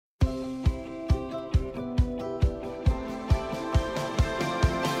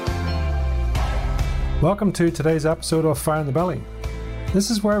Welcome to today's episode of Fire in the Belly. This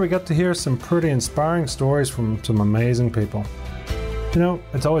is where we get to hear some pretty inspiring stories from some amazing people. You know,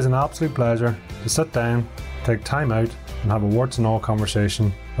 it's always an absolute pleasure to sit down, take time out, and have a warts and all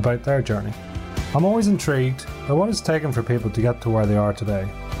conversation about their journey. I'm always intrigued by what it's taken for people to get to where they are today,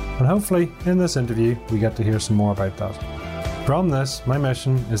 and hopefully in this interview we get to hear some more about that. From this, my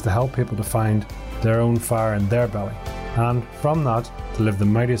mission is to help people to find their own fire in their belly, and from that, to live the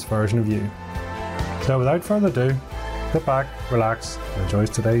mightiest version of you. So without further ado, sit back, relax, and enjoy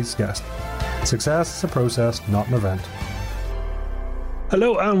today's guest. Success is a process, not an event.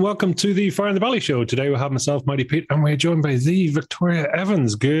 Hello and welcome to the Fire in the Belly show. Today we have myself, Mighty Pete, and we're joined by the Victoria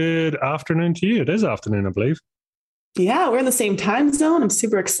Evans. Good afternoon to you. It is afternoon, I believe. Yeah, we're in the same time zone. I'm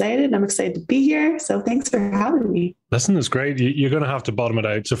super excited. I'm excited to be here. So thanks for having me. Listen, it's great. You're going to have to bottom it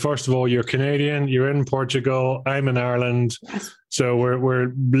out. So first of all, you're Canadian, you're in Portugal, I'm in Ireland. Yes. So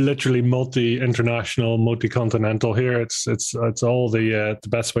we're literally multi-international, multi-continental here. It's all the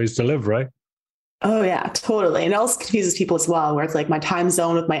best ways to live, right? Oh yeah, totally. And it also confuses people as well, where it's like my time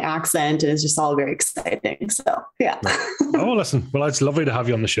zone with my accent, and it's just all very exciting. So yeah. Oh, listen. Well, it's lovely to have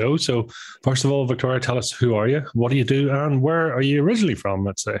you on the show. So first of all, Victoria, tell us, who are you? What do you do? And where are you originally from,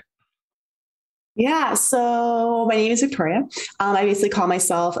 let's say? Yeah, so my name is Victoria. I basically call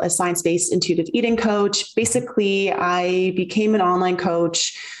myself a science-based intuitive eating coach. Basically, I became an online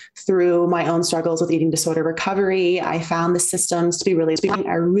coach through my own struggles with eating disorder recovery. I found the systems to be really,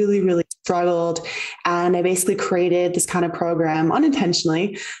 I really struggled. And I basically created this kind of program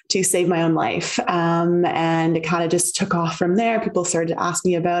unintentionally to save my own life. And it kind of just took off from there. People started to ask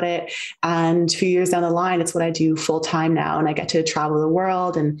me about it. And 2 years down the line, it's what I do full time now. And I get to travel the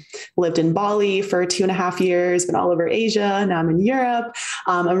world and lived in Bali for 2.5 years, been all over Asia. Now I'm in Europe.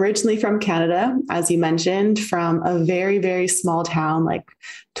 I'm originally from Canada, as you mentioned, from a very, very small town, like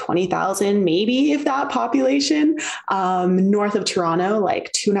 20,000, maybe if that population, north of Toronto,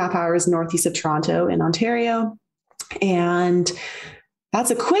 like 2.5 hours northeast of Toronto in Ontario. And that's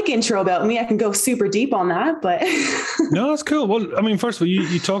a quick intro about me. I can go super deep on that, but. No, that's cool. Well, I mean, first of all,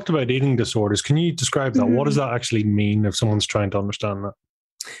 you talked about eating disorders. Can you describe that? Mm-hmm. What does that actually mean if someone's trying to understand that?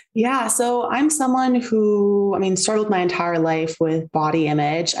 Yeah. So I'm someone who, struggled my entire life with body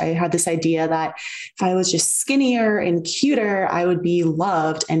image. I had this idea that if I was just skinnier and cuter, I would be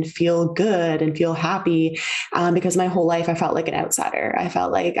loved and feel good and feel happy. Because my whole life I felt like an outsider. I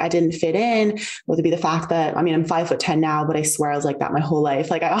felt like I didn't fit in, whether it be the fact that, I'm 5'10" now, but I swear I was like that my whole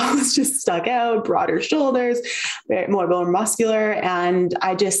life. Like I always just stuck out, broader shoulders, more muscular. And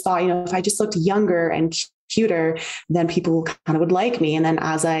I just thought, if I just looked younger and cuter, then people kind of would like me. And then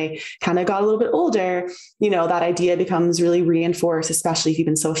as I kind of got a little bit older, that idea becomes really reinforced, especially if you've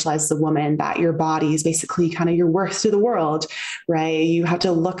been socialized as a woman, that your body is basically kind of your worth to the world, right? You have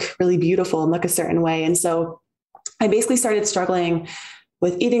to look really beautiful and look a certain way. And so I basically started struggling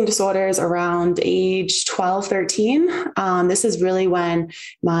with eating disorders around age 12, 13. This is really when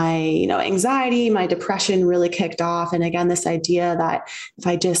my, anxiety, my depression really kicked off. And again, this idea that if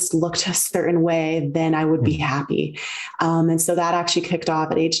I just looked a certain way, then I would be happy. And so that actually kicked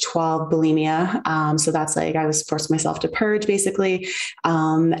off at age 12, bulimia. So that's like, I was forcing myself to purge basically.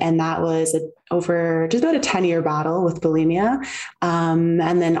 And that was over just about a 10-year battle with bulimia.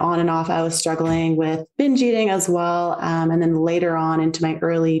 And then on and off, I was struggling with binge eating as well. And then later on into my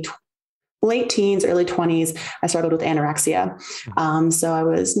late teens, early 20s, I struggled with anorexia. So I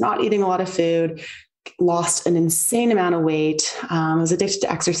was not eating a lot of food, lost an insane amount of weight. I was addicted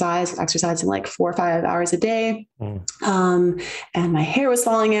to exercising like 4 or 5 hours a day. And my hair was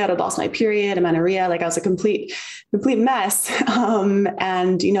falling out. I'd lost my period, amenorrhea. Like I was a complete mess.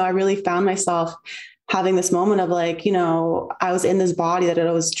 And, I really found myself having this moment of like, I was in this body that I'd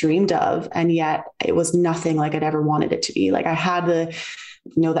always dreamed of, and yet it was nothing like I'd ever wanted it to be. Like I had the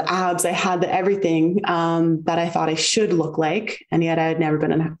abs, I had the everything that I thought I should look like, and yet I had never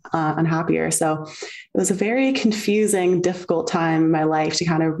been unhappier. So it was a very confusing, difficult time in my life to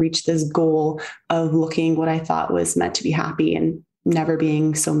kind of reach this goal of looking what I thought was meant to be happy and never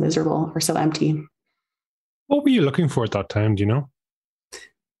being so miserable or so empty. What were you looking for at that time? Do you know?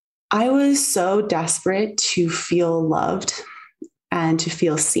 I was so desperate to feel loved and to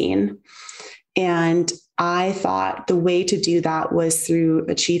feel seen. And I thought the way to do that was through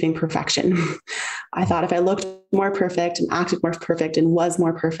achieving perfection. I thought if I looked more perfect and acted more perfect and was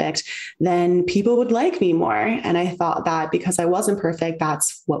more perfect, then people would like me more. And I thought that because I wasn't perfect,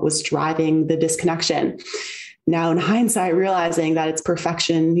 that's what was driving the disconnection. Now, in hindsight, realizing that it's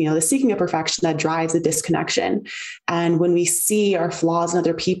perfection, the seeking of perfection that drives the disconnection. And when we see our flaws in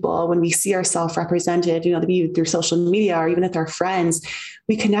other people, when we see ourselves represented, maybe through social media or even with our friends,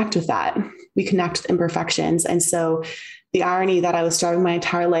 we connect with that. we connect with imperfections. And so the irony that I was striving my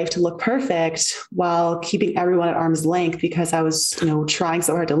entire life to look perfect while keeping everyone at arm's length because I was, trying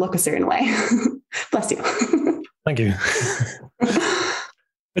so hard to look a certain way. Bless you. Thank you.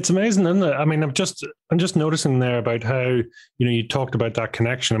 It's amazing, isn't it? I mean, I'm just noticing there about how, you talked about that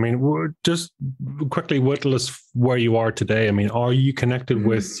connection. I mean, just quickly whittle us where you are today. I mean, are you connected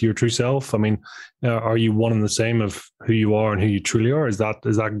with your true self? I mean, are you one and the same of who you are and who you truly are? Is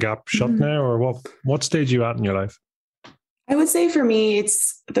that gap shut now, or what stage are you at in your life? I would say for me,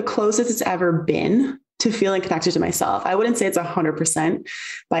 it's the closest it's ever been to feeling connected to myself. I wouldn't say it's 100%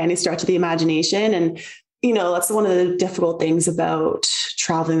 by any stretch of the imagination. And that's one of the difficult things about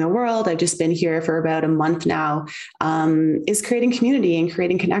traveling the world. I've just been here for about a month now, is creating community and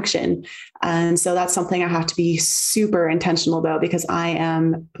creating connection. And so that's something I have to be super intentional about because I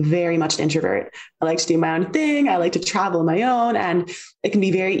am very much an introvert. I like to do my own thing. I like to travel on my own. And it can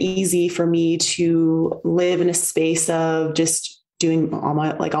be very easy for me to live in a space of just doing all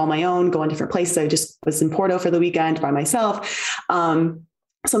my own, going different places. I just was in Porto for the weekend by myself.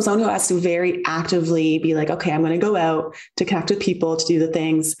 So I'm someone who has to very actively be like, okay, I'm going to go out to connect with people, to do the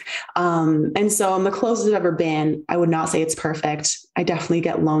things. And so I'm the closest I've ever been. I would not say it's perfect. I definitely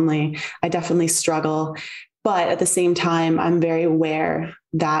get lonely. I definitely struggle. But at the same time, I'm very aware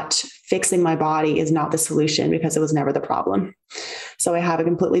that fixing my body is not the solution because it was never the problem. So I have a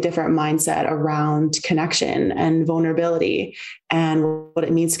completely different mindset around connection and vulnerability and what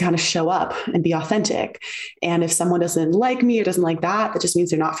it means to kind of show up and be authentic. And if someone doesn't like me or doesn't like that, that just means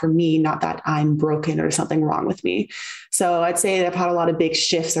they're not for me, not that I'm broken or something wrong with me. So I'd say that I've had a lot of big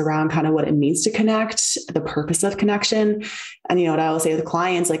shifts around kind of what it means to connect, the purpose of connection. And, what I always say to the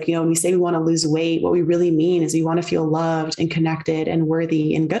clients, like, when we say we want to lose weight, what we really mean is we want to feel loved and connected and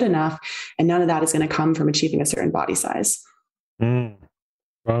worthy and good enough. And none of that is going to come from achieving a certain body size.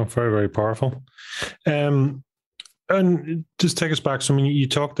 Wow, very, very powerful. And just take us back. So, I mean, you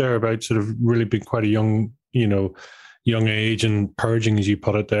talked there about sort of really being quite a young age and purging, as you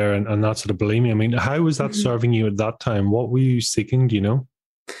put it there, and that sort of bulimia. I mean, how was that serving you at that time? What were you seeking? Do you know?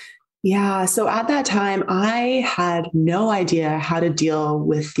 Yeah. So at that time, I had no idea how to deal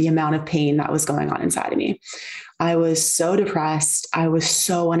with the amount of pain that was going on inside of me. I was so depressed. I was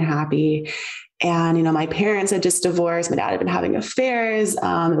so unhappy. And, my parents had just divorced. My dad had been having affairs. It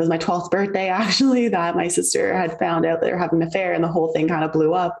was my 12th birthday, actually, that my sister had found out that they were having an affair and the whole thing kind of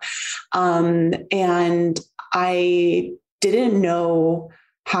blew up. And I didn't know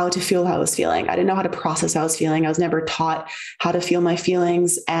how to feel how I was feeling. I didn't know how to process how I was feeling. I was never taught how to feel my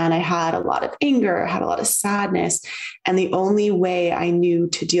feelings. And I had a lot of anger, I had a lot of sadness. And the only way I knew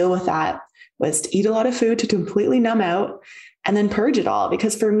to deal with that was to eat a lot of food to completely numb out and then purge it all.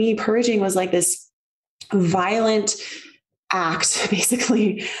 Because for me, purging was like this violent act,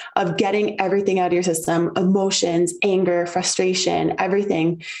 basically, of getting everything out of your system, emotions, anger, frustration,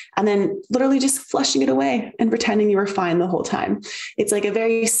 everything, and then literally just flushing it away and pretending you were fine the whole time. It's like a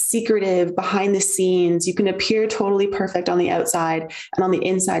very secretive behind the scenes. You can appear totally perfect on the outside, and on the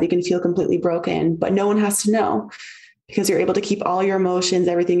inside, you can feel completely broken, but no one has to know, because you're able to keep all your emotions,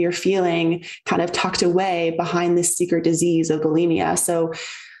 everything you're feeling, kind of tucked away behind this secret disease of bulimia. So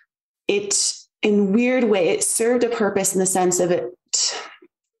in weird way, it served a purpose in the sense of it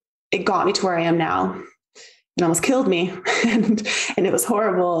got me to where I am now. It almost killed me and it was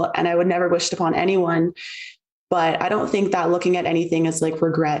horrible. And I would never wish it upon anyone. But I don't think that looking at anything as like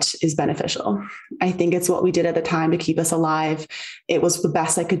regret is beneficial. I think it's what we did at the time to keep us alive. It was the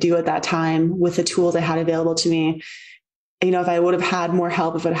best I could do at that time with the tools I had available to me. If I would have had more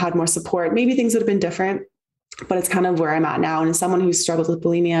help, if I had more support, maybe things would have been different, but it's kind of where I'm at now. And as someone who struggles with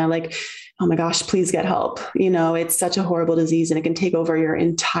bulimia, like, oh my gosh, please get help. It's such a horrible disease and it can take over your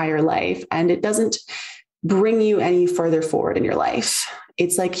entire life. And it doesn't bring you any further forward in your life.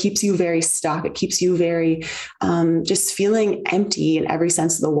 It's like keeps you very stuck. It keeps you very just feeling empty in every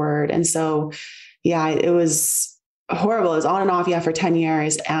sense of the word. And so, yeah, it was horrible. It was on and off, for 10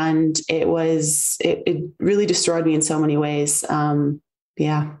 years. And it really destroyed me in so many ways.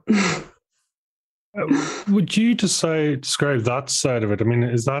 Yeah. Would you describe that side of it? I mean,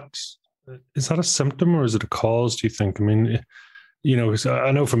 is that a symptom or is it a cause, do you think? I mean, 'cause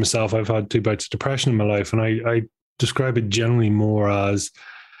I know for myself, I've had 2 bouts of depression in my life, and I describe it generally more as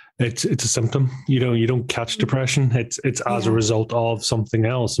it's a symptom. You don't catch depression. It's as a result of something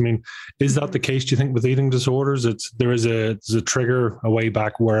else. I mean, is that the case, do you think, with eating disorders? There's a trigger a way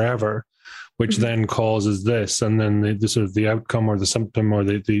back wherever, which then causes this, and then the sort of the outcome or the symptom or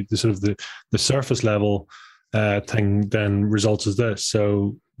the sort of the surface level thing then results as this.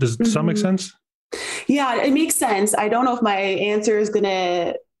 So does that make sense? Yeah, it makes sense. I don't know if my answer is going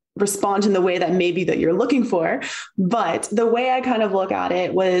to respond in the way that maybe that you're looking for. But the way I kind of look at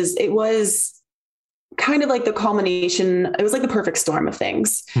it was kind of like the culmination. It was like the perfect storm of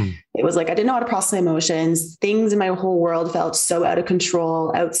things. It was like, I didn't know how to process my emotions. Things in my whole world felt so out of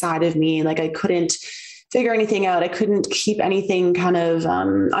control outside of me. Like I couldn't figure anything out. I couldn't keep anything kind of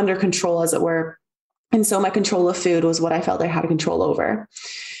under control, as it were. And so my control of food was what I felt I had control over.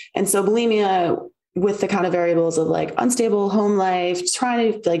 And so bulimia, with the kind of variables of like unstable home life,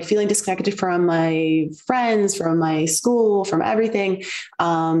 trying to like feeling disconnected from my friends, from my school, from everything.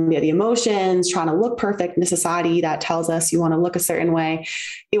 The emotions, trying to look perfect in a society that tells us you want to look a certain way.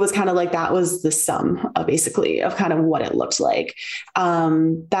 It was kind of like, that was the sum of basically of kind of what it looked like.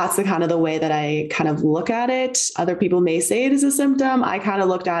 That's the kind of the way that I kind of look at it. Other people may say it is a symptom. I kind of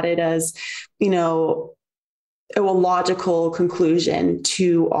looked at it as, a logical conclusion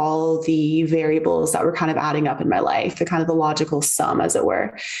to all the variables that were kind of adding up in my life, the kind of the logical sum, as it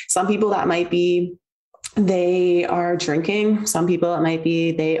were. Some people that might be, they are drinking. Some people it might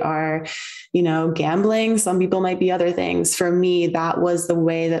be, they are, gambling. Some people might be other things. For me, that was the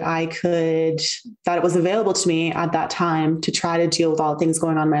way that that it was available to me at that time to try to deal with all the things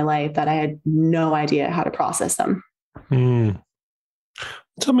going on in my life that I had no idea how to process them.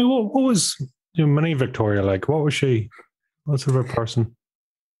 Tell me, what was mini Victoria like? What was she? What sort of a person?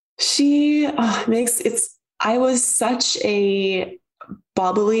 I was such a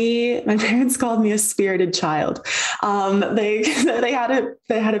bubbly, my parents called me a spirited child. They had a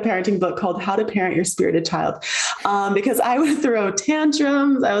parenting book called How to Parent Your Spirited Child, because I would throw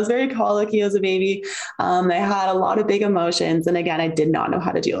tantrums. I was very colicky as a baby. I had a lot of big emotions. And again, I did not know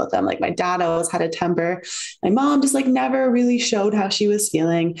how to deal with them. Like my dad always had a temper. My mom just like never really showed how she was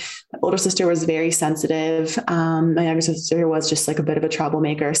feeling. My older sister was very sensitive. My younger sister was just like a bit of a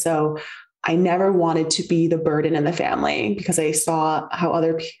troublemaker. So I never wanted to be the burden in the family, because I saw how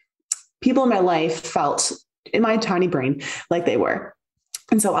other people in my life felt in my tiny brain like they were.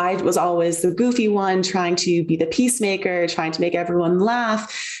 And so I was always the goofy one, trying to be the peacemaker, trying to make everyone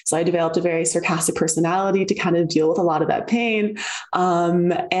laugh. So I developed a very sarcastic personality to kind of deal with a lot of that pain.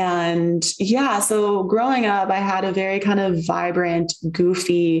 So growing up, I had a very kind of vibrant,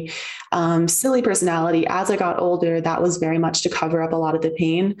 goofy, silly personality. As I got older, that was very much to cover up a lot of the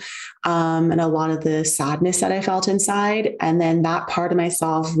pain and a lot of the sadness that I felt inside. And then that part of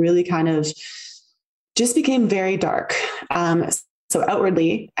myself really kind of just became very dark. So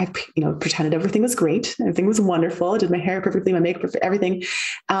outwardly, I, pretended everything was great. Everything was wonderful. I did my hair perfectly, my makeup perfect, everything.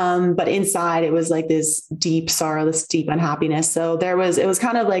 But inside it was like this deep sorrow, this deep unhappiness. So it was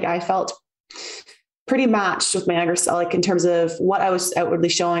kind of like, I felt pretty matched with my younger self, like in terms of what I was outwardly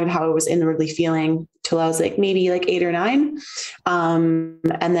showing and how I was inwardly feeling, till I was like maybe like 8 or 9. And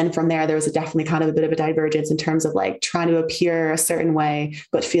then from there was definitely kind of a bit of a divergence in terms of like trying to appear a certain way,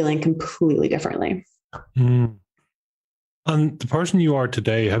 but feeling completely differently. And the person you are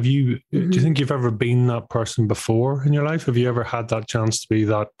today, do you think you've ever been that person before in your life? Have you ever had that chance to be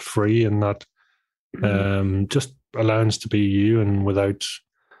that free and that just allowance to be you and without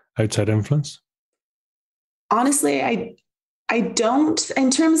outside influence? Honestly, I don't,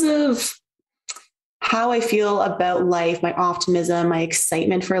 in terms of how I feel about life, my optimism, my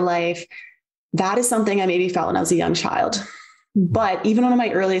excitement for life, that is something I maybe felt when I was a young child. But even one of my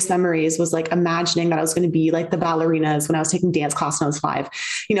earliest memories was like imagining that I was going to be like the ballerinas when I was taking dance class when I was 5,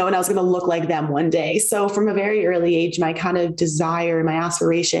 and I was going to look like them one day. So from a very early age, my kind of desire, my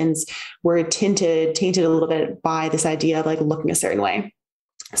aspirations were tainted a little bit by this idea of like looking a certain way.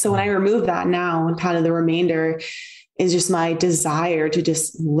 So when I remove that now, and kind of the remainder is just my desire to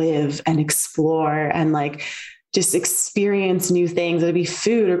just live and explore and like just experience new things. It'd be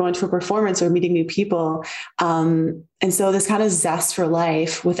food or going to a performance or meeting new people. And so this kind of zest for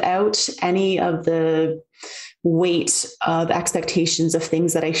life without any of the weight of expectations of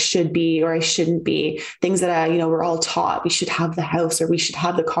things that I should be or I shouldn't be, things that we're all taught. We should have the house or we should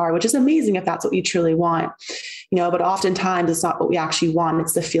have the car, which is amazing if that's what you truly want, but oftentimes it's not what we actually want.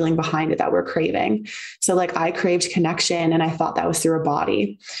 It's the feeling behind it that we're craving. So like I craved connection, and I thought that was through a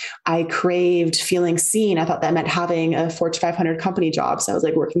body. I craved feeling seen. I thought that meant having a Fortune 500 company job. So I was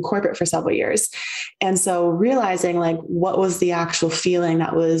like working corporate for several years. And so realizing like what was the actual feeling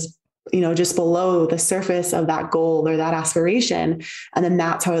that was just below the surface of that goal or that aspiration. And then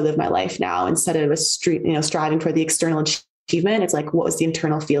that's how I live my life now. Instead of striving for the external achievement, it's like, what was the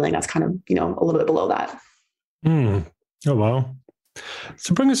internal feeling that's kind of, a little bit below that. Oh, wow.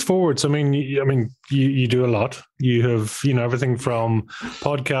 So bring us forward. So, you do a lot. You have, everything from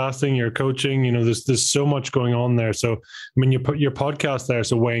podcasting, your coaching, there's so much going on there. So, you put your podcast there.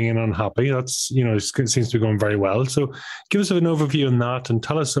 So weighing in on happy, that's, it seems to be going very well. So give us an overview on that and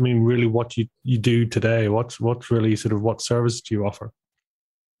tell us, really what you do today. What's really sort of what service do you offer?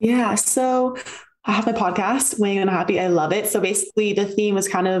 Yeah. So I have my podcast, Weighing In on Happy. I love it. So basically the theme is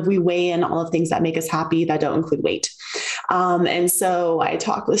kind of, we weigh in all the things that make us happy that don't include weight. And so I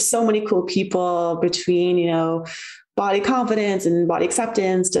talk with so many cool people between, body confidence and body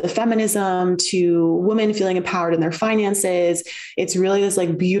acceptance to feminism to women feeling empowered in their finances. It's really this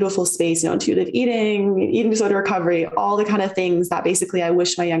like beautiful space, intuitive eating disorder recovery, all the kind of things that basically I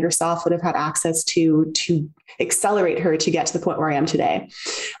wish my younger self would have had access to accelerate her to get to the point where I am today.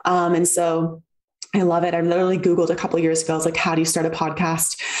 And so I love it. I literally Googled a couple of years ago. I was like, how do you start a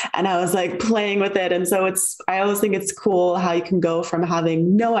podcast? And I was like playing with it. And so I always think it's cool how you can go from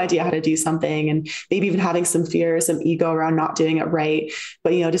having no idea how to do something and maybe even having some fear, some ego around not doing it right.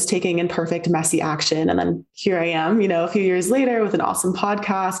 But, just taking imperfect, messy action. And then here I am, a few years later with an awesome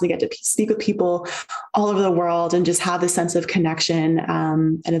podcast and I get to speak with people all over the world and just have this sense of connection.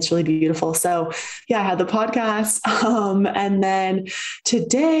 And it's really beautiful. So yeah, I had the podcast. And then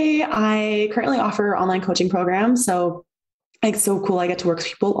today I currently offer online coaching programs. So it's so cool. I get to work with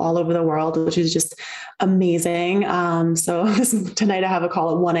people all over the world, which is just amazing. So tonight I have a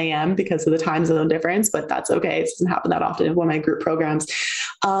call at 1 a.m. because of the time zone difference, but that's okay. It doesn't happen that often in one of my group programs.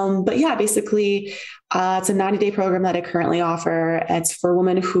 But yeah, basically it's a 90-day program that I currently offer. It's for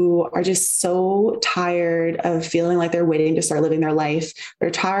women who are just so tired of feeling like they're waiting to start living their life. They're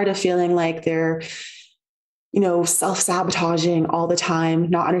tired of feeling like they're self-sabotaging all the time,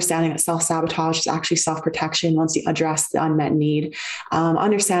 not understanding that self-sabotage is actually self-protection once you address the unmet need,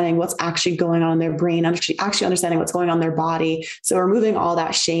 understanding what's actually going on in their brain, actually understanding what's going on in their body. So removing all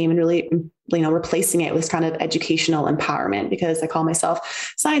that shame and really, replacing it with kind of educational empowerment, because I call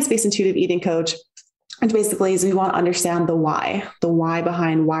myself science-based intuitive eating coach. And basically is we want to understand the why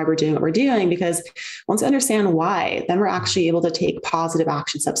behind why we're doing what we're doing, because once we understand why, then we're actually able to take positive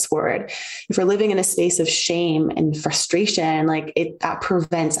action steps forward. If we're living in a space of shame and frustration, that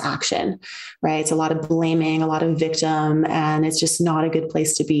prevents action, right? It's a lot of blaming, a lot of victim, and it's just not a good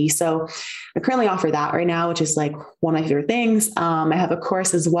place to be. So I currently offer that right now, which is like one of my favorite things. I have a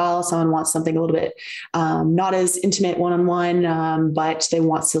course as well. Someone wants something a little bit not as intimate one-on-one, but they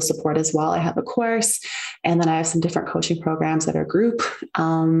want still support as well. I have a course. And then I have some different coaching programs that are group.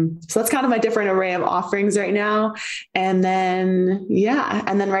 So that's kind of my different array of offerings right now. And then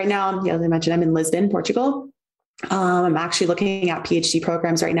right now, as I mentioned, I'm in Lisbon, Portugal. I'm actually looking at PhD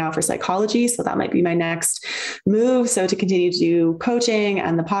programs right now for psychology. So that might be my next move. So to continue to do coaching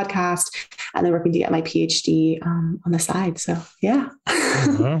and the podcast, and then working to get my PhD on the side. So yeah.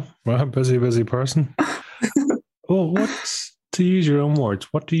 Well, busy person. Well, to use your own words,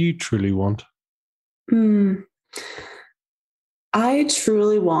 what do you truly want? I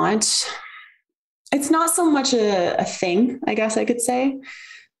truly want, it's not so much a thing, I guess I could say.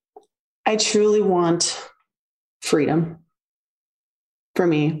 I truly want freedom. For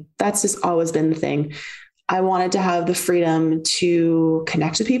me, that's just always been the thing. I wanted to have the freedom to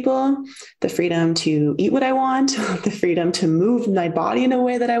connect with people, the freedom to eat what I want, the freedom to move my body in a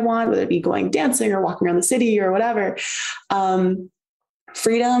way that I want, whether it be going dancing or walking around the city or whatever.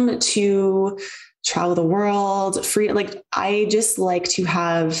 Freedom to travel the world, freedom. I just like to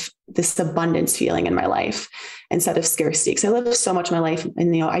have this abundance feeling in my life instead of scarcity. Because I live so much of my life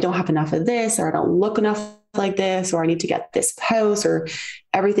and, I don't have enough of this, or I don't look enough like this, or I need to get this house, or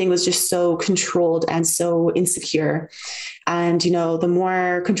everything was just so controlled and so insecure. And, the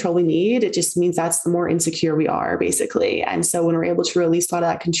more control we need, it just means that's the more insecure we are, basically. And so when we're able to release a lot of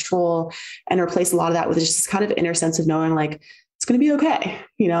that control and replace a lot of that with just this kind of inner sense of knowing it's going to be okay.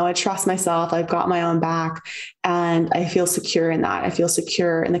 I trust myself. I've got my own back, and I feel secure in that. I feel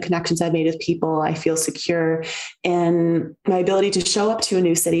secure in the connections I've made with people. I feel secure in my ability to show up to a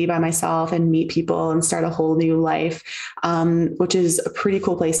new city by myself and meet people and start a whole new life, which is a pretty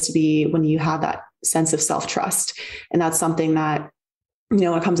cool place to be when you have that sense of self-trust. And that's something that, when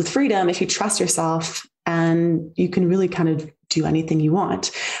it comes with freedom, if you trust yourself, and you can really kind of do anything you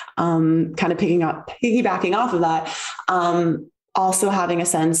want, kind of piggybacking off of that, also having a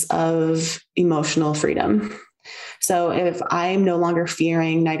sense of emotional freedom. So if I'm no longer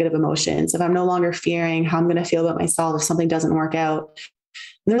fearing negative emotions, if I'm no longer fearing how I'm going to feel about myself if something doesn't work out,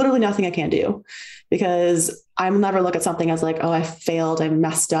 there's literally nothing I can do, because I will never look at something as like, oh, I failed, I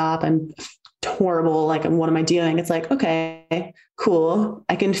messed up, I'm horrible. Like, what am I doing? It's like, okay, cool.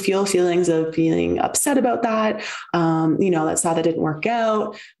 I can feel feelings of being upset about that. That's sad that didn't work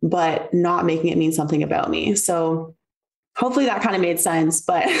out, but not making it mean something about me. So hopefully that kind of made sense,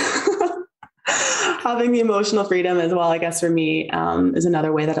 but having the emotional freedom as well, I guess for me, is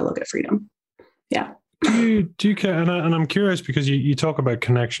another way that I look at freedom. Yeah. Do you care? And I'm curious because you talk about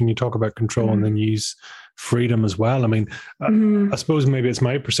connection, you talk about control, and then you use freedom as well. I mean, I suppose maybe it's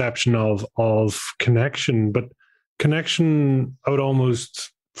my perception of connection, but connection, I would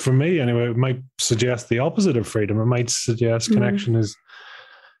almost, for me anyway, it might suggest the opposite of freedom. It might suggest connection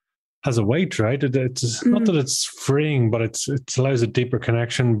has a weight, right? It's not that it's freeing, but it allows a deeper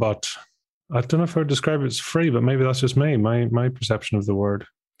connection. But I don't know if I would describe it as free, but maybe that's just my perception of the word.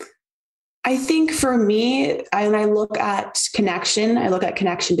 I think for me, when I look at connection, I look at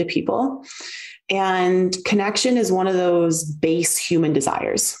connection to people. And connection is one of those base human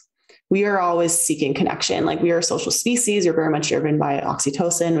desires. We are always seeking connection. Like, we are a social species. You're very much driven by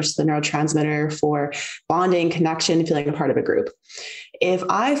oxytocin, which is the neurotransmitter for bonding, connection, feeling a part of a group. If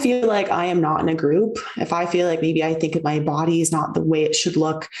I feel like I am not in a group, if I feel like maybe I think my body is not the way it should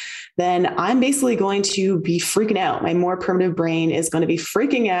look, then I'm basically going to be freaking out. My more primitive brain is going to be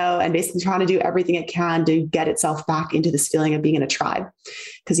freaking out and basically trying to do everything it can to get itself back into this feeling of being in a tribe.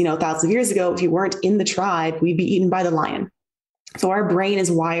 Because, thousands of years ago, if you weren't in the tribe, we'd be eaten by the lion. So our brain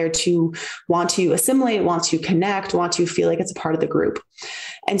is wired to want to assimilate, want to connect, want to feel like it's a part of the group.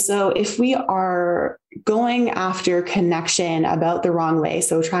 And so if we are going after connection about the wrong way,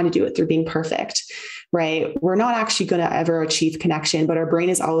 so trying to do it through being perfect, right, we're not actually going to ever achieve connection, but our brain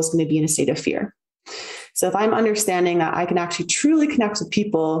is always going to be in a state of fear. So if I'm understanding that I can actually truly connect with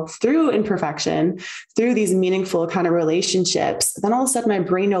people through imperfection, through these meaningful kind of relationships, then all of a sudden my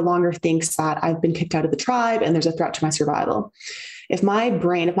brain no longer thinks that I've been kicked out of the tribe and there's a threat to my survival. If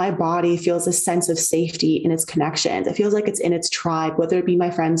my body feels a sense of safety in its connections, it feels like it's in its tribe, whether it be my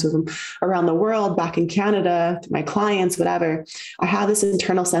friends around the world, back in Canada, my clients, whatever, I have this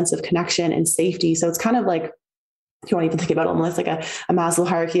internal sense of connection and safety. So it's kind of like, if you want to even think about it almost like a Maslow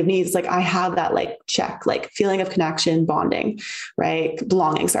hierarchy of needs, like I have that check, feeling of connection, bonding, right?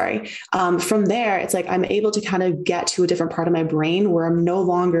 Belonging, sorry. From there, it's like I'm able to kind of get to a different part of my brain where I'm no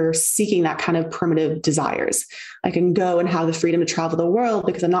longer seeking that kind of primitive desires. I can go and have the freedom to travel the world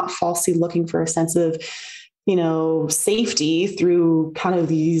because I'm not falsely looking for a sense of, safety through kind of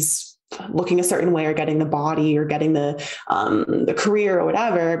these looking a certain way or getting the body or getting the career or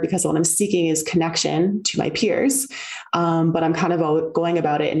whatever, because what I'm seeking is connection to my peers. But I'm kind of going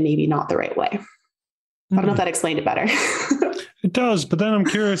about it in maybe not the right way. I don't know if that explained it better. It does. But then I'm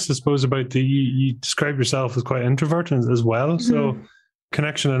curious, I suppose, about you describe yourself as quite introverted as well. So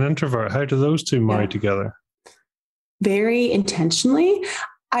connection and introvert, how do those two marry together? Very intentionally.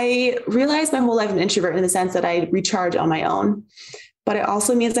 I realized my whole life I'm an introvert in the sense that I recharge on my own. But it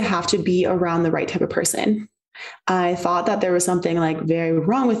also means I have to be around the right type of person. I thought that there was something very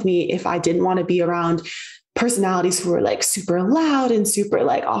wrong with me if I didn't want to be around personalities who were super loud and super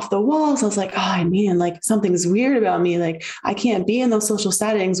off the wall. So I was like, oh man, something's weird about me. I can't be in those social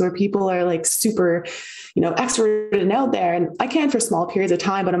settings where people are super, extroverted and out there. And I can for small periods of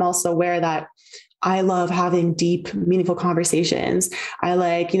time, but I'm also aware that I love having deep, meaningful conversations. I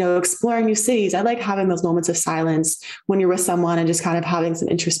like, exploring new cities. I like having those moments of silence when you're with someone and just kind of having some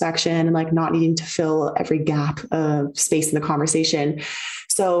introspection and not needing to fill every gap of space in the conversation.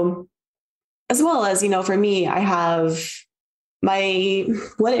 So as well as, for me, I have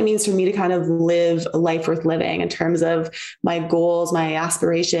what it means for me to kind of live a life worth living in terms of my goals, my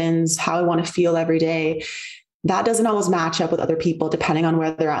aspirations, how I want to feel every day. That doesn't always match up with other people, depending on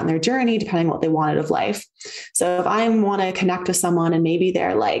where they're at in their journey, depending on what they wanted of life. So if I want to connect with someone and maybe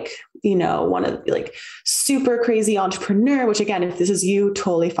they're one of super crazy entrepreneur, which again, if this is you,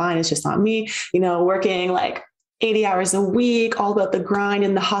 totally fine. It's just not me, working 80 hours a week, all about the grind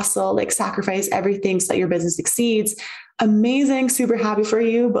and the hustle, sacrifice everything so that your business succeeds. Amazing, super happy for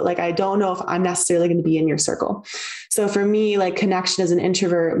you. But I don't know if I'm necessarily going to be in your circle. So for me, connection as an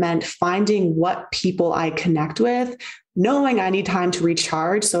introvert meant finding what people I connect with, knowing I need time to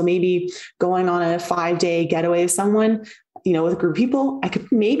recharge. So maybe going on a 5-day getaway with someone, with a group of people, I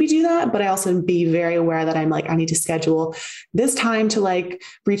could maybe do that, but I also be very aware that I'm I need to schedule this time to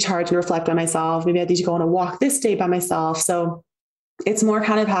recharge and reflect on myself. Maybe I need to go on a walk this day by myself. So it's more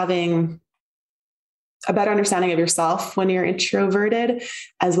kind of having a better understanding of yourself when you're introverted,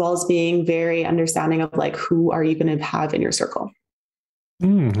 as well as being very understanding of who are you going to have in your circle.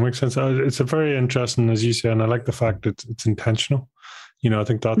 Makes sense. It's a very interesting, as you say, and I like the fact that it's intentional. I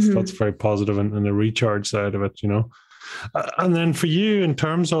think that's very positive and the recharge side of it, And then for you, in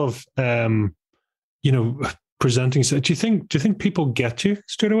terms of, presenting, so do you think people get you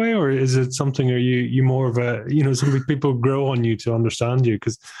straight away, or is it something, are you more of a, some people grow on you to understand you?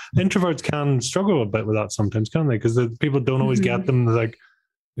 Because introverts can struggle a bit with that sometimes, can't they? Because the people don't always get them. They're like,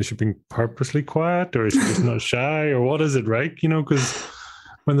 is she being purposely quiet, or is she just not shy, or what is it, right? Because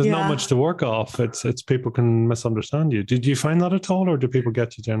when there's not much to work off, it's people can misunderstand you. Did you find that at all, or do people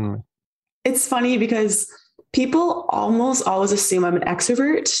get you generally? It's funny because people almost always assume I'm an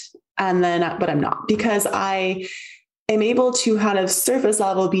extrovert, but I'm not, because I am able to kind of surface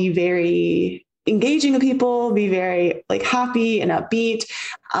level be very engaging with people, be very like happy and upbeat,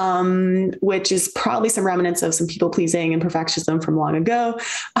 which is probably some remnants of some people pleasing and perfectionism from long ago.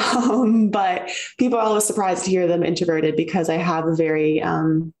 But people are always surprised to hear them introverted, because I have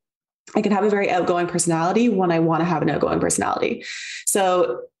I can have a very outgoing personality when I want to have an outgoing personality.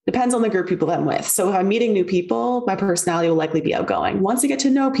 So depends on the group of people I'm with. So if I'm meeting new people, my personality will likely be outgoing. Once I get to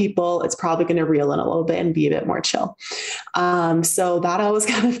know people, it's probably going to reel in a little bit and be a bit more chill. So that always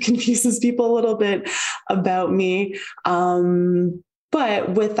kind of confuses people a little bit about me. But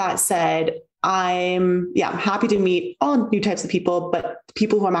with that said, I'm happy to meet all new types of people, but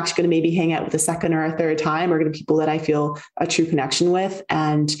people who I'm actually going to maybe hang out with a second or a third time are going to be people that I feel a true connection with,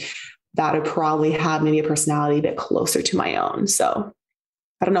 and that would probably have maybe a personality a bit closer to my own. So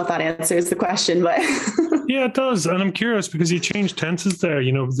I don't know if that answers the question, but yeah, it does. And I'm curious because you changed tenses there.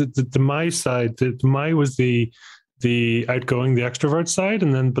 The my side, the my was the outgoing, the extrovert side,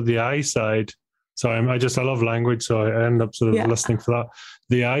 but the I side. So I love language, so I end up sort of listening for that.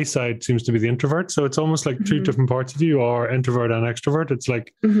 The I side seems to be the introvert. So it's almost like two different parts of you are introvert and extrovert. It's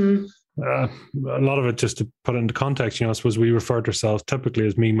like a lot of it, just to put it into context, I suppose we refer to ourselves typically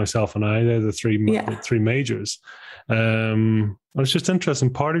as me, myself, and I. They're the three majors. It's just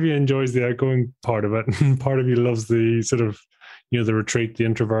interesting. Part of you enjoys the outgoing part of it, and part of you loves the sort of, the retreat, the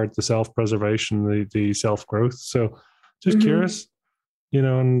introvert, the self-preservation, the self-growth. So just curious,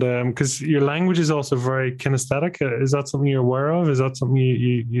 and because your language is also very kinesthetic. Is that something you're aware of? Is that something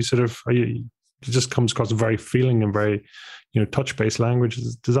you sort of, it just comes across very feeling and very, touch-based language?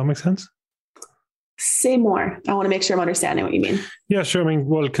 Does that make sense? Say more. I want to make sure I'm understanding what you mean. Yeah, sure. I mean,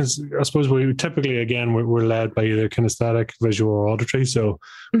 well, because I suppose we typically, again, we're led by either kinesthetic, visual, or auditory. So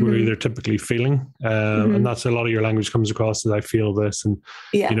we're either typically feeling, and that's a lot of your language comes across as I feel this, and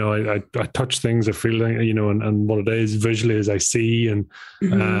I touch things, I feel, and what it is visually is I see, and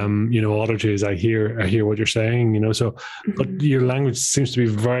auditory is I hear what you're saying, So, but your language seems to be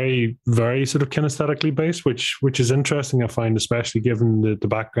very, very sort of kinesthetically based, which is interesting. I find, especially given the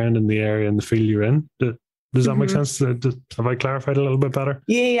background and the area and the field you're in. Does that make sense? Have I clarified a little bit better?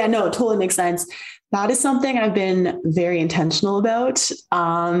 Yeah, no, it totally makes sense. That is something I've been very intentional about,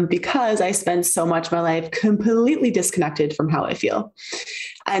 because I spend so much of my life completely disconnected from how I feel.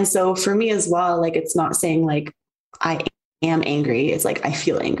 And so for me as well, like, it's not saying like I am angry. It's like I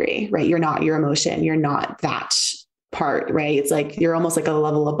feel angry, right? You're not your emotion. You're not that part, right? It's like you're almost like a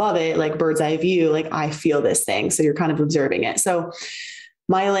level above it, like bird's eye view, like I feel this thing. So you're kind of observing it. So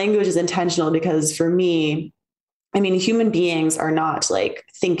my language is intentional because for me, I mean, human beings are not like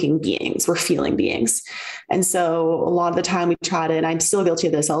thinking beings, we're feeling beings. And so a lot of the time we try to, and I'm still guilty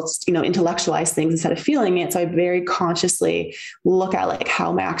of this, I'll, intellectualize things instead of feeling it. So I very consciously look at like,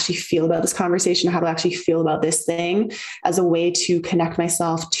 how am I actually feel about this conversation? How do I actually feel about this thing, as a way to connect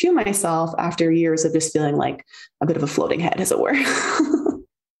myself to myself after years of just feeling like a bit of a floating head, as it were.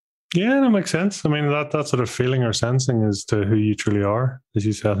 Yeah, that makes sense. I mean, that sort of feeling or sensing as to who you truly are, as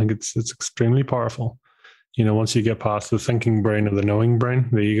you say, I think it's extremely powerful. Once you get past the thinking brain or the knowing brain,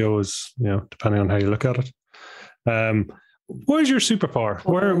 the ego is, depending on how you look at it. Where's your superpower?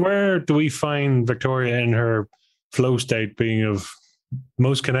 Where do we find Victoria in her flow state, being of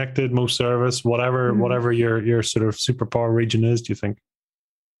most connected, most service, whatever your sort of superpower region is, do you think?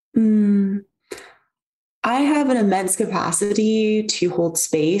 I have an immense capacity to hold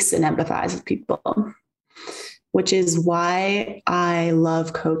space and empathize with people, which is why I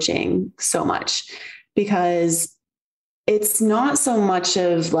love coaching so much, because it's not so much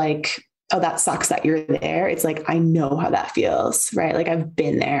of like, oh, that sucks that you're there. It's like, I know how that feels, right? Like I've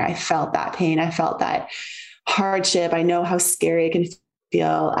been there. I felt that pain. I felt that hardship. I know how scary it can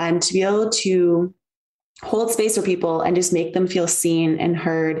feel. And to be able to hold space for people and just make them feel seen and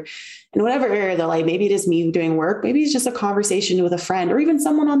heard in whatever area they're like, maybe it is me doing work, maybe it's just a conversation with a friend or even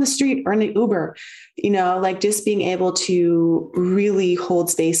someone on the street or in an Uber, like just being able to really hold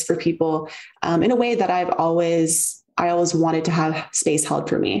space for people in a way that I always wanted to have space held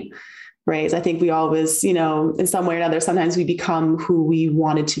for me. right? I think we always, in some way or another, sometimes we become who we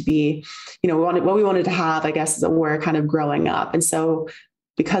wanted to be, what we wanted to have, I guess, as it were, kind of growing up. And so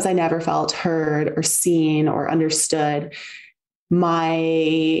because I never felt heard or seen or understood, my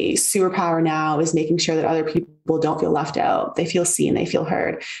superpower now is making sure that other people don't feel left out. They feel seen, they feel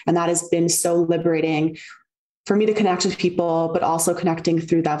heard. And that has been so liberating for me to connect with people, but also connecting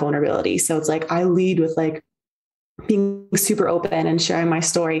through that vulnerability. So it's like, I lead with like being super open and sharing my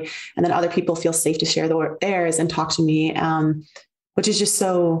story, and then other people feel safe to share theirs and talk to me, which is just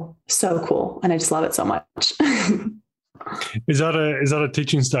so, so cool. And I just love it so much. Is that a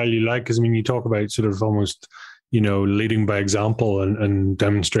teaching style you like? Because I mean, you talk about sort of almost, leading by example and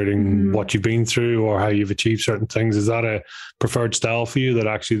demonstrating what you've been through or how you've achieved certain things. Is that a preferred style for you that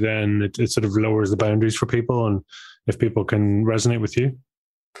actually then it sort of lowers the boundaries for people, and if people can resonate with you?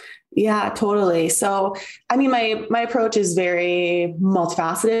 Yeah, totally. So, I mean, my approach is very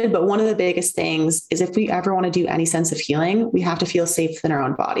multifaceted, but one of the biggest things is if we ever want to do any sense of healing, we have to feel safe in our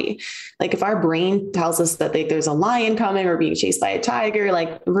own body. Like if our brain tells us that there's a lion coming or being chased by a tiger,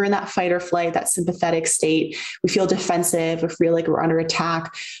 like we're in that fight or flight, that sympathetic state, we feel defensive, we feel like we're under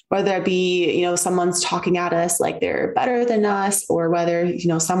attack, whether it be, someone's talking at us like they're better than us, or whether,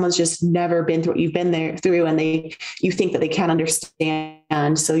 someone's just never been through what you've been through and you think that they can't understand.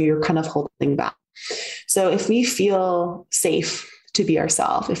 So you're kind of holding back. So if we feel safe to be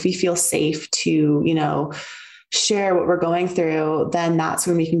ourselves, if we feel safe to, share what we're going through, then that's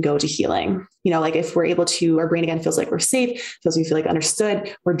when we can go to healing. Like if we're able to, our brain again feels like we're safe, we feel like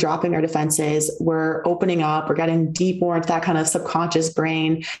understood, we're dropping our defenses, we're opening up, we're getting deep more into that kind of subconscious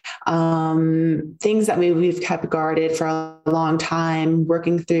brain, things that maybe we've kept guarded for a long time,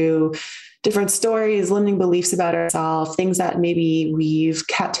 working through different stories, limiting beliefs about ourselves, things that maybe we've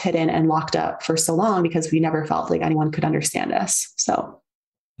kept hidden and locked up for so long because we never felt like anyone could understand us. So,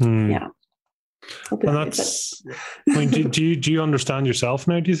 yeah. And that's, I mean, do you understand yourself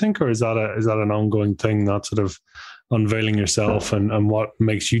now, do you think, or is that an ongoing thing, that sort of unveiling yourself and what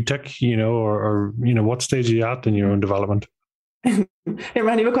makes you tick, or what stage are you at in your own development? It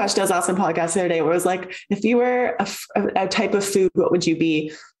reminded me of a question I was asked on a podcast the other day where it was like, if you were a type of food, what would you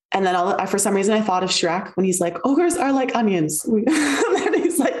be? And then for some reason I thought of Shrek when he's like, ogres are like onions. And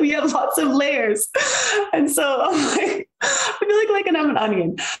he's like, we have lots of layers. And so I'm like, I feel like I'm an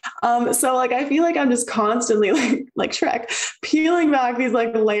onion. So like, I feel like I'm just constantly like Shrek, peeling back these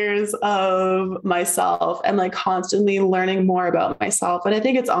like layers of myself and like constantly learning more about myself. And I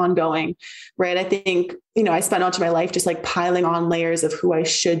think it's ongoing, right? I think, I spent much of my life just like piling on layers of who I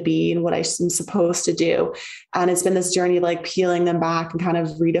should be and what I'm supposed to do. And it's been this journey, like peeling them back and kind of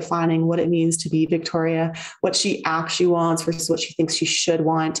redefining what it means to be Victoria, what she actually wants versus what she thinks she should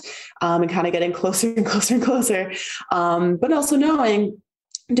want, and kind of getting closer and closer and closer. But also knowing,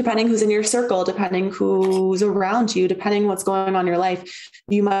 depending who's in your circle, depending who's around you, depending what's going on in your life,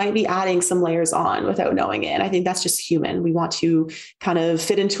 you might be adding some layers on without knowing it. And I think that's just human. We want to kind of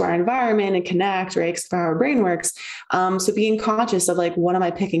fit into our environment and connect, right? Because how our brain works. So being conscious of like, what am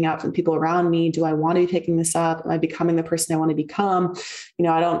I picking up from people around me? Do I want to be picking this up? Am I becoming the person I want to become?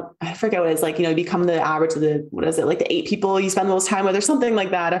 I forget what it's like, become the average of like the 8 people you spend the most time with or something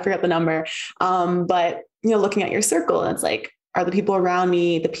like that. I forget the number. But, looking at your circle, and it's like, are the people around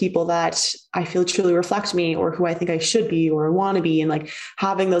me the people that I feel truly reflect me or who I think I should be or want to be? And like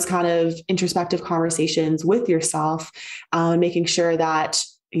having those kind of introspective conversations with yourself, making sure that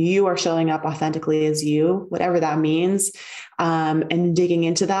you are showing up authentically as you, whatever that means, and digging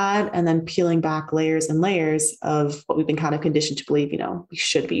into that and then peeling back layers and layers of what we've been kind of conditioned to believe, we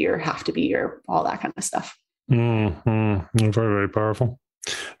should be or have to be or all that kind of stuff. Very, very powerful.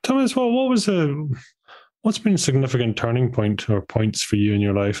 Tell me as well, what's been a significant turning point or points for you in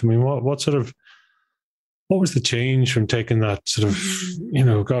your life? I mean, what was the change from taking that sort of,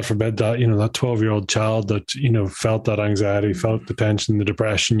 God forbid that, that 12-year-old child that, felt that anxiety, felt the tension, the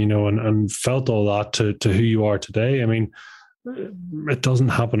depression, and felt all that to who you are today? I mean, it doesn't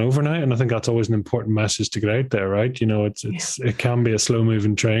happen overnight. And I think that's always an important message to get out there, right? It can be a slow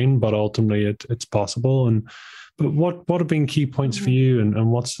moving train, but ultimately it's possible. But what have been key points for you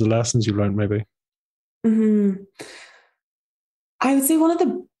and what's the lessons you've learned maybe? I would say one of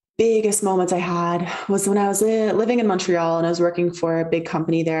the biggest moments I had was when I was living in Montreal and I was working for a big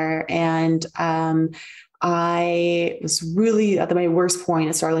company there. And I was really at my worst point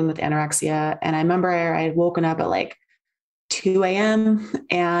of struggling with anorexia. And I remember I had woken up at like 2 a.m.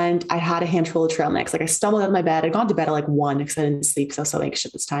 and I had a handful of trail mix. Like I stumbled out of my bed. I'd gone to bed at like 1 because I didn't sleep because I was so anxious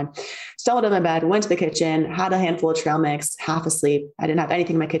at this time. Stumbled out of my bed, went to the kitchen, had a handful of trail mix, half asleep. I didn't have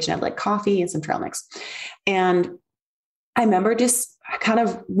anything in my kitchen. I had like coffee and some trail mix. And I remember just kind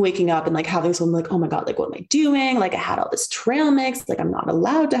of waking up and like having someone like, oh my God, like, what am I doing? Like I had all this trail mix, like I'm not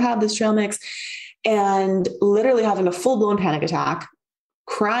allowed to have this trail mix, and literally having a full blown panic attack,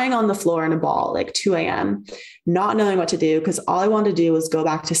 crying on the floor in a ball, like 2 a.m., not knowing what to do. Cause all I wanted to do was go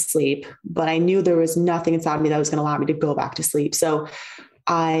back to sleep, but I knew there was nothing inside me that was going to allow me to go back to sleep. So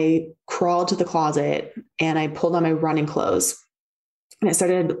I crawled to the closet and I pulled on my running clothes. And I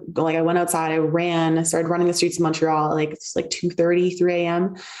started going, I went outside, I started running the streets of Montreal, like it's like 2:30, 3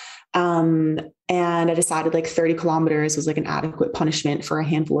 a.m. And I decided like 30 kilometers was like an adequate punishment for a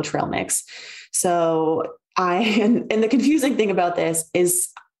handful of trail mix. So and the confusing thing about this is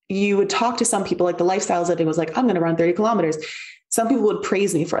you would talk to some people, like the lifestyle I was living was like, I'm going to run 30 kilometers. Some people would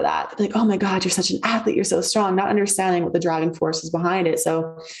praise me for that. Like, oh my God, you're such an athlete. You're so strong, not understanding what the driving force is behind it.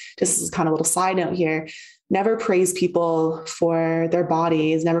 So just as kind of a little side note here, never praise people for their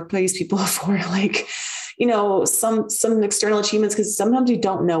bodies, never praise people for like, you know, some external achievements, because sometimes you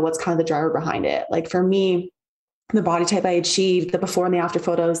don't know what's kind of the driver behind it. Like for me, the body type I achieved, the before and the after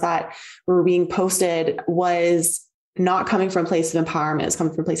photos that were being posted was not coming from a place of empowerment, it's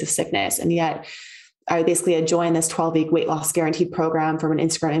coming from a place of sickness. And yet I basically had joined this 12-week weight loss guaranteed program from an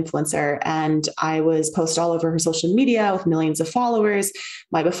Instagram influencer. And I was posted all over her social media with millions of followers,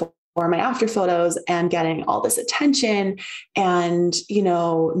 my before or my after photos, and getting all this attention. And, you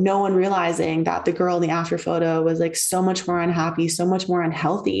know, no one realizing that the girl in the after photo was like so much more unhappy, so much more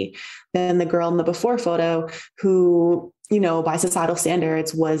unhealthy than the girl in the before photo who, you know, by societal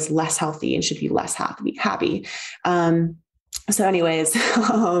standards was less healthy and should be less happy. So anyways,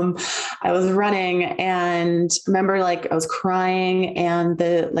 I was running and remember like I was crying and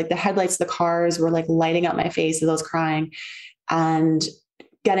the headlights of the cars were like lighting up my face as I was crying, and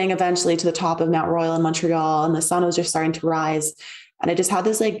getting eventually to the top of Mount Royal in Montreal, and the sun was just starting to rise. And I just had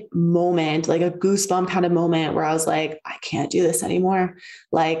this like moment, like a goosebump kind of moment where I was like, I can't do this anymore.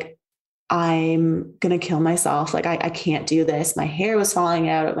 Like I'm going to kill myself. Like I can't do this. My hair was falling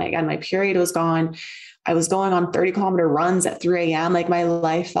out. My period was gone. I was going on 30-kilometer runs at 3 a.m. Like my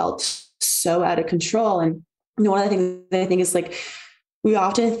life felt so out of control. And you know, one of the things that I think is like, we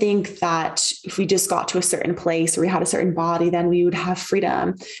often think that if we just got to a certain place or we had a certain body, then we would have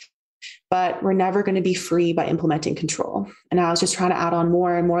freedom, but we're never going to be free by implementing control. And I was just trying to add on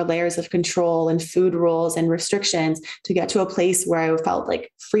more and more layers of control and food rules and restrictions to get to a place where I felt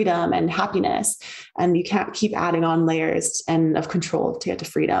like freedom and happiness. And you can't keep adding on layers and of control to get to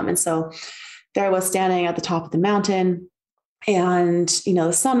freedom. And so there I was standing at the top of the mountain, and, you know,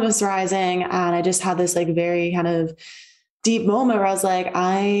 the sun was rising, and I just had this like very kind of deep moment where I was like,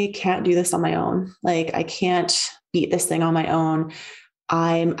 I can't do this on my own. Like I can't beat this thing on my own.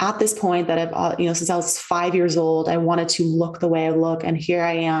 I'm at this point that I've, you know, since I was 5 years old, I wanted to look the way I look, and here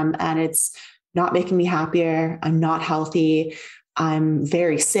I am, and it's not making me happier. I'm not healthy. I'm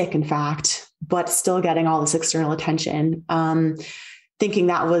very sick, in fact, but still getting all this external attention. Thinking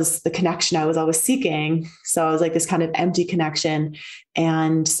that was the connection I was always seeking. So I was like this kind of empty connection.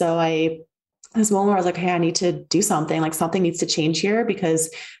 And so this moment where I was like, hey, I need to do something, like something needs to change here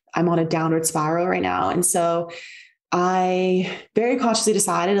because I'm on a downward spiral right now. And so I very consciously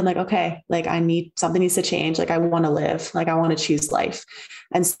decided, I'm like, okay, like something needs to change. Like I want to live, like I want to choose life.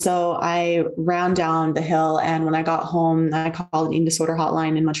 And so I ran down the hill, and when I got home, I called an eating disorder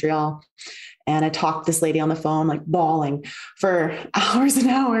hotline in Montreal. And I talked to this lady on the phone, like bawling for hours and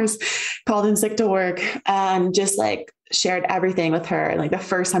hours, called in sick to work, and just like shared everything with her. And like the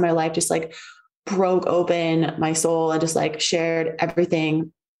first time in my life, just like broke open my soul and just like shared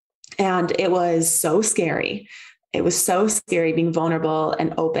everything. And it was so scary. It was so scary being vulnerable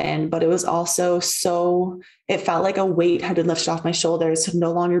and open, but it was also it felt like a weight had been lifted off my shoulders to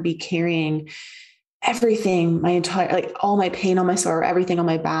no longer be carrying everything, like all my pain on my sore, everything on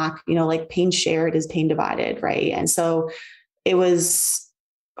my back, you know, like pain shared is pain divided. Right. And so it was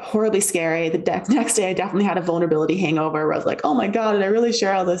horribly scary. The next day, I definitely had a vulnerability hangover where I was like, oh my God, did I really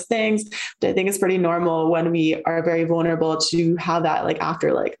share all those things? But I think it's pretty normal when we are very vulnerable to have that like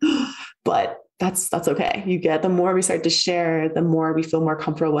after like, but that's okay. The more we start to share, the more we feel more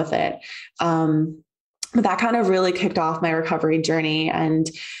comfortable with it. But that kind of really kicked off my recovery journey, and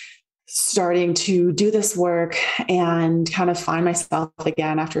starting to do this work and kind of find myself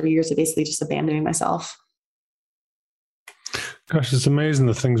again after years of basically just abandoning myself. Gosh, it's amazing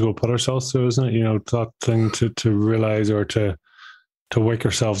the things we'll put ourselves through, isn't it? You know, that thing to realize or to wake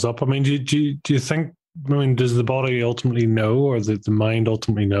ourselves up. I mean, do you think, I mean, does the body ultimately know, or the mind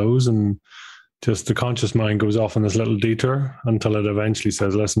ultimately knows? And just the conscious mind goes off on this little detour until it eventually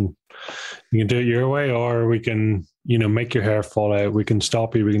says, listen, you can do it your way, or we can, make your hair fall out. We can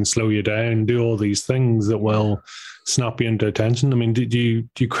stop you. We can slow you down, do all these things that will snap you into attention. I mean, do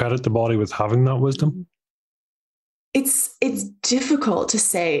you credit the body with having that wisdom? It's difficult to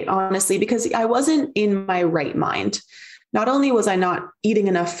say, honestly, because I wasn't in my right mind. Not only was I not eating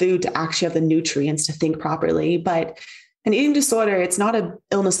enough food to actually have the nutrients to think properly, but an eating disorder, it's not an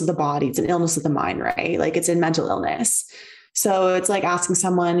illness of the body, it's an illness of the mind, right? Like it's a mental illness. So it's like asking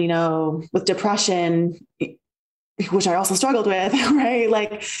someone, with depression, which I also struggled with, right?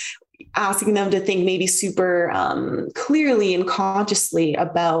 Like asking them to think maybe super clearly and consciously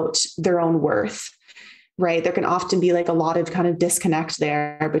about their own worth, right? There can often be like a lot of kind of disconnect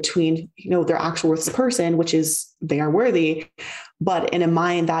there between, their actual worth as a person, which is they are worthy, but in a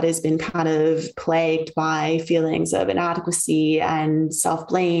mind that has been kind of plagued by feelings of inadequacy and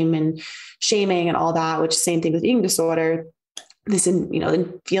self-blame and shaming and all that, which same thing with eating disorder, this,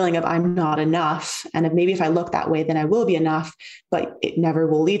 the feeling of I'm not enough. And if maybe if I look that way, then I will be enough, but it never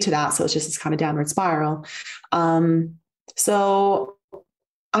will lead to that. So it's just this kind of downward spiral. So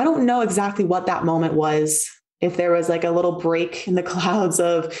I don't know exactly what that moment was. If there was like a little break in the clouds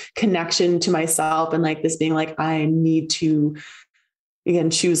of connection to myself and like this being like, I need to, again,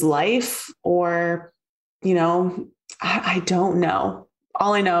 choose life, or, I don't know.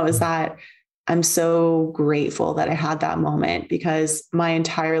 All I know is that I'm so grateful that I had that moment, because my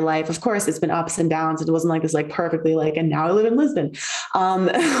entire life, of course, it's been ups and downs. It wasn't like this, like perfectly like, and now I live in Lisbon.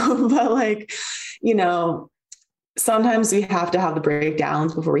 But like, sometimes we have to have the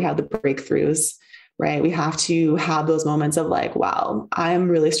breakdowns before we have the breakthroughs, right? We have to have those moments of like, wow, I'm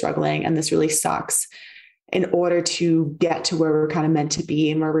really struggling and this really sucks, in order to get to where we're kind of meant to be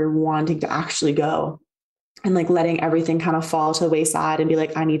and where we're wanting to actually go, and like letting everything kind of fall to the wayside and be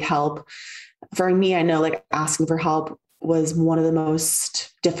like, I need help. For me, I know like asking for help was one of the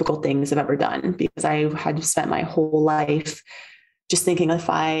most difficult things I've ever done, because I had spent my whole life just thinking if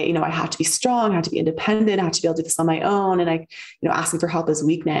I have to be strong, I have to be independent, I have to be able to do this on my own. And asking for help is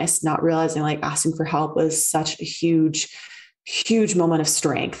weakness, not realizing like asking for help was such a huge moment of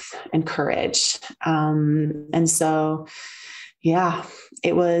strength and courage. And so, yeah,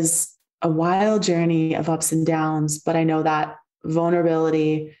 it was a wild journey of ups and downs, but I know that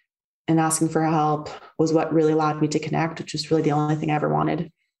vulnerability and asking for help was what really allowed me to connect, which was really the only thing I ever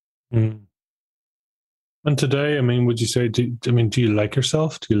wanted. Mm. And today, I mean, would you say, do you like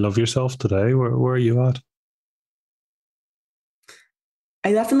yourself? Do you love yourself today? Where are you at?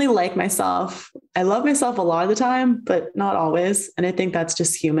 I definitely like myself. I love myself a lot of the time, but not always. And I think that's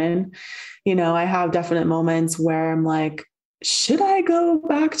just human. I have definite moments where I'm like, should I go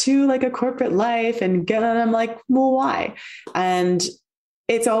back to like a corporate life and I'm like, well, why? And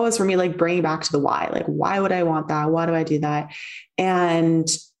it's always for me, like bringing back to the why, like, why would I want that? Why do I do that? And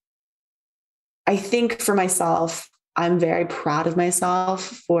I think for myself, I'm very proud of myself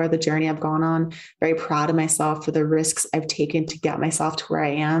for the journey I've gone on, very proud of myself for the risks I've taken to get myself to where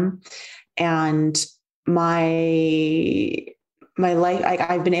I am. And my life,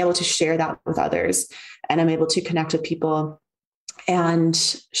 I've been able to share that with others, and I'm able to connect with people and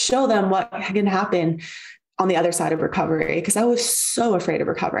show them what can happen on the other side of recovery. Because I was so afraid of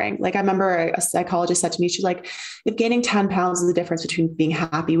recovering. Like I remember a psychologist said to me, she's like, if gaining 10 pounds is the difference between being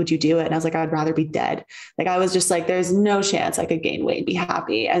happy, would you do it? And I was like, I'd rather be dead. Like I was just like, there's no chance I could gain weight and be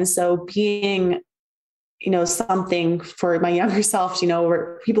happy. And so being, something for my younger self,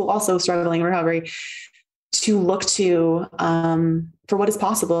 where people also struggling in recovery, to look to for what is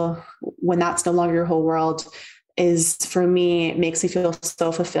possible when that's no longer your whole world, is for me, it makes me feel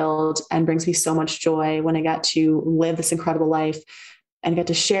so fulfilled and brings me so much joy when I get to live this incredible life and get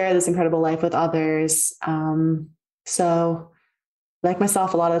to share this incredible life with others. So I like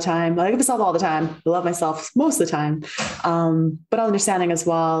myself a lot of the time. I like myself all the time. I love myself most of the time. But understanding as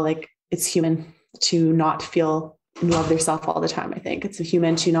well, like it's human to not feel and love yourself all the time. I think it's a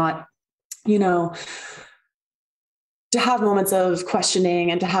human to not, to have moments of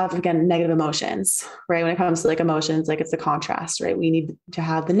questioning and to have, again, negative emotions, right? When it comes to like emotions, like it's a contrast, right? We need to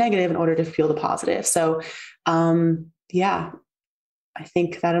have the negative in order to feel the positive. So, yeah, I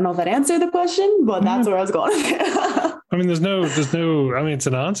think, I don't know if that answered the question, but that's where I was going. I mean, there's no, I mean, it's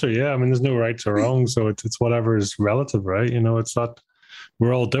an answer. Yeah. I mean, there's no right or wrong. So it's whatever is relative, right? It's not,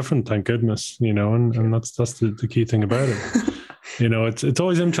 we're all different, thank goodness, and that's the key thing about it. It's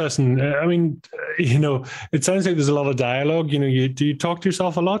always interesting. I mean, it sounds like there's a lot of dialogue. Do you talk to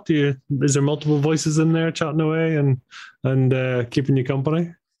yourself a lot? Is there multiple voices in there chatting away and keeping you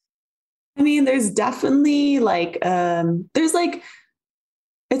company? I mean, there's definitely like, there's like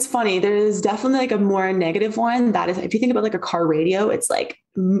It's funny. There is definitely like a more negative one that is, if you think about like a car radio, it's like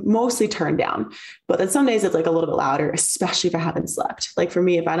mostly turned down, but then some days it's like a little bit louder, especially if I haven't slept. Like for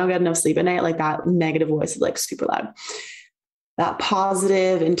me, if I don't get enough sleep at night, like that negative voice is like super loud. That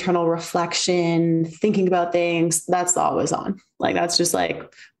positive internal reflection, thinking about things, that's always on. Like that's just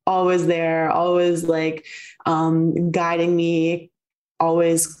like always there, always like guiding me,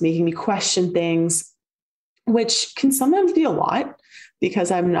 always making me question things, which can sometimes be a lot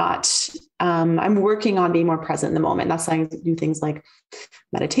because I'm working on being more present in the moment. That's why I do things like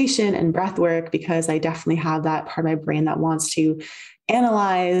meditation and breath work, because I definitely have that part of my brain that wants to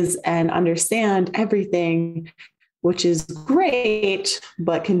analyze and understand everything, which is great,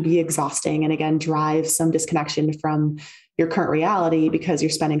 but can be exhausting. And again, drive some disconnection from your current reality because you're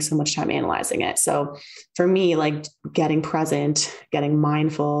spending so much time analyzing it. So for me, like getting present, getting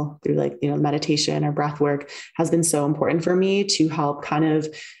mindful through like, meditation or breath work has been so important for me to help kind of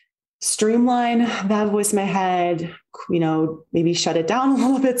streamline that voice in my head, maybe shut it down a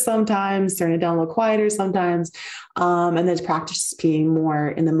little bit sometimes, turn it down a little quieter sometimes. And then practice being more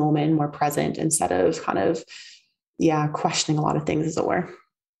in the moment, more present instead of kind of, questioning a lot of things, as it were.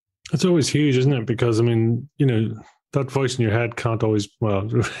 It's always huge, isn't it? Because that voice in your head can't always,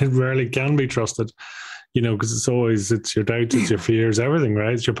 it rarely can be trusted, because it's your doubts, it's your fears, everything,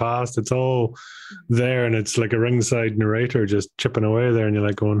 right? It's your past, it's all there. And it's like a ringside narrator just chipping away there. And you're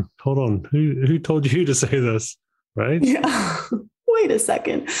like going, hold on, who told you to say this? Right? Yeah. Wait a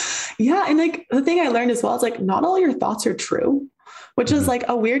second. Yeah. And like the thing I learned as well is like, not all your thoughts are true, which is like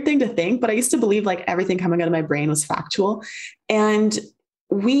a weird thing to think, but I used to believe like everything coming out of my brain was factual. And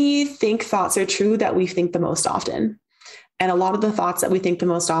we think thoughts are true that we think the most often. And a lot of the thoughts that we think the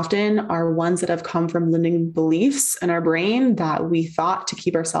most often are ones that have come from limiting beliefs in our brain that we thought to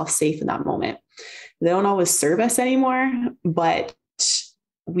keep ourselves safe in that moment. They don't always serve us anymore, but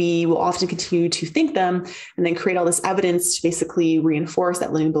we will often continue to think them and then create all this evidence to basically reinforce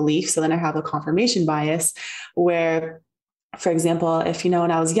that limiting belief. So then I have a confirmation bias where, for example, if, when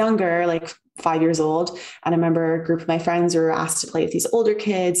I was younger, like 5 years old, and I remember a group of my friends were asked to play with these older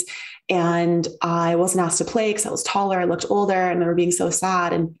kids, and I wasn't asked to play because I was taller, I looked older, and they were being so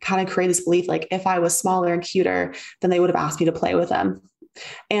sad, and kind of create this belief, like if I was smaller and cuter, then they would have asked me to play with them.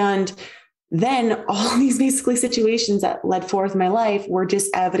 And then all these basically situations that led forth in my life were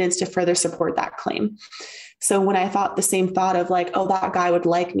just evidence to further support that claim. So when I thought the same thought of like, oh, that guy would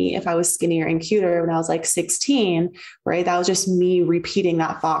like me if I was skinnier and cuter when I was like 16, right? That was just me repeating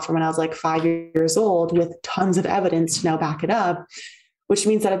that thought from when I was like 5 years old with tons of evidence to now back it up, which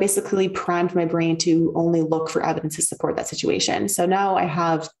means that I basically primed my brain to only look for evidence to support that situation. So now I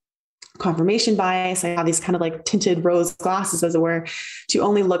have confirmation bias. I have these kind of like tinted rose glasses, as it were, to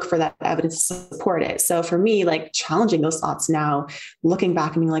only look for that evidence to support it. So for me, like challenging those thoughts now, looking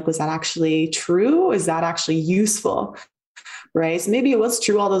back and being like, was that actually true? Is that actually useful? Right. So maybe it was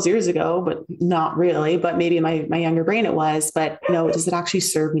true all those years ago, but not really. But maybe in my younger brain it was. But does it actually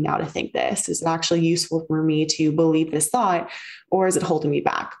serve me now to think this? Is it actually useful for me to believe this thought, or is it holding me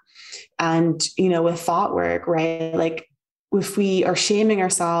back? And with thought work, right, like if we are shaming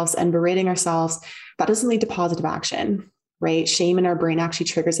ourselves and berating ourselves, that doesn't lead to positive action, right? Shame in our brain actually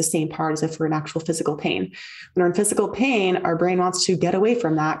triggers the same part as if we're in actual physical pain. When we're in physical pain, our brain wants to get away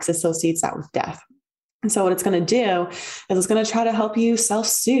from that because it associates that with death. And so what it's going to do is it's going to try to help you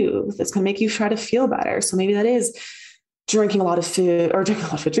self-soothe. It's going to make you try to feel better. So maybe that is drinking a lot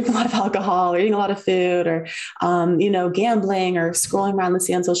of alcohol, or eating a lot of food, or, gambling, or scrolling around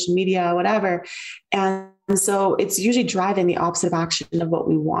on social media, whatever. And so it's usually driving the opposite of action of what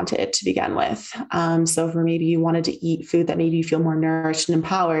we wanted to begin with. So for maybe you wanted to eat food that made you feel more nourished and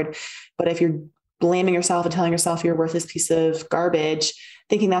empowered. But if you're blaming yourself and telling yourself you're a worthless piece of garbage,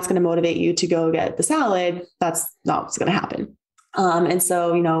 thinking that's going to motivate you to go get the salad, that's not what's going to happen. And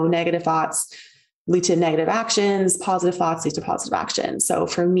so, negative thoughts lead to negative actions, positive thoughts lead to positive actions. So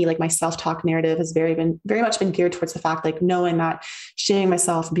for me, like my self-talk narrative has very much been geared towards the fact, like knowing that shaming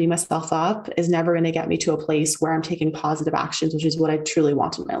myself and beating myself up is never going to get me to a place where I'm taking positive actions, which is what I truly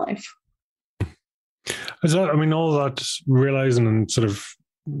want in my life. All that realizing and sort of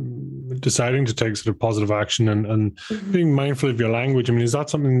deciding to take sort of positive action and being mindful of your language. Is that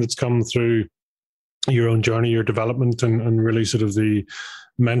something that's come through your own journey, your development, and really sort of the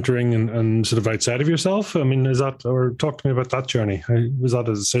mentoring and sort of outside of yourself? Is that, or talk to me about that journey. Was that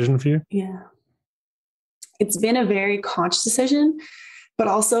a decision for you? Yeah. It's been a very conscious decision, but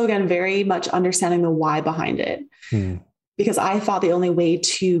also again, very much understanding the why behind it. Because I thought the only way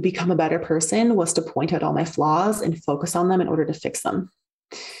to become a better person was to point out all my flaws and focus on them in order to fix them.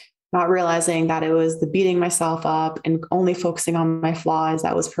 not realizing that it was the beating myself up and only focusing on my flaws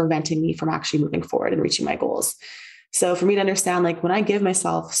that was preventing me from actually moving forward and reaching my goals. So for me to understand, like when I give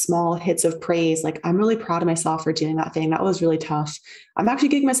myself small hits of praise, like I'm really proud of myself for doing that thing. That was really tough. I'm actually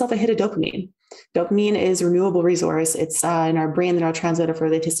giving myself a hit of dopamine. Dopamine is a renewable resource. It's in our brain, the neurotransmitter for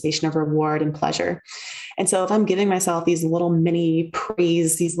the anticipation of reward and pleasure. And so if I'm giving myself these little mini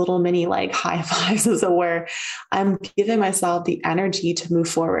praise, these little mini like high fives, as it were, I'm giving myself the energy to move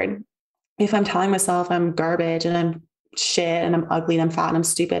forward. If I'm telling myself I'm garbage and I'm shit and I'm ugly and I'm fat and I'm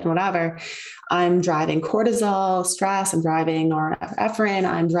stupid and whatever, I'm driving cortisol, stress, I'm driving norepinephrine,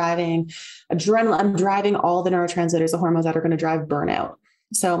 I'm driving adrenaline, I'm driving all the neurotransmitters, the hormones that are going to drive burnout.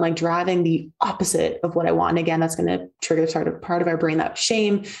 So I'm like driving the opposite of what I want. And again, that's going to trigger the part of our brain that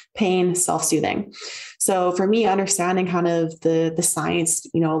shame, pain, self-soothing. So for me, understanding kind of the science,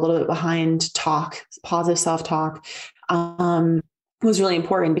 a little bit behind talk, positive self-talk, was really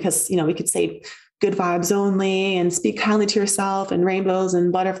important because, we could say good vibes only and speak kindly to yourself and rainbows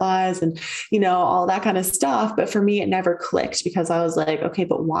and butterflies and, all that kind of stuff. But for me, it never clicked because I was like, okay,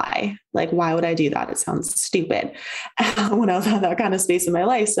 but why? Like, why would I do that? It sounds stupid when I was at that kind of space in my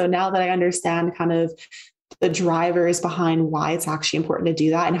life. So now that I understand kind of the drivers behind why it's actually important to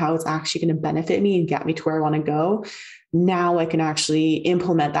do that and how it's actually going to benefit me and get me to where I want to go, now I can actually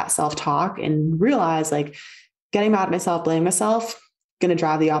implement that self-talk and realize like getting mad at myself, blaming myself, going to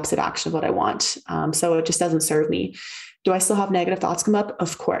drive the opposite action of what I want. So it just doesn't serve me. Do I still have negative thoughts come up?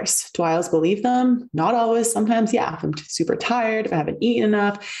 Of course. Do I always believe them? Not always. Sometimes, yeah, if I'm super tired, if I haven't eaten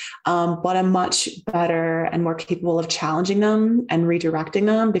enough, but I'm much better and more capable of challenging them and redirecting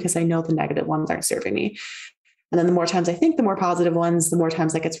them because I know the negative ones aren't serving me. And then the more times I think, the more positive ones, the more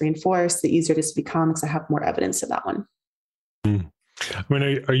times that gets reinforced, the easier it is to become because I have more evidence of that one. I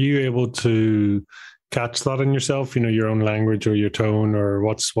mean, are you able to catch that in yourself, your own language or your tone or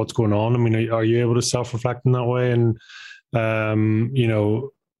what's going on? I mean, are you able to self-reflect in that way and,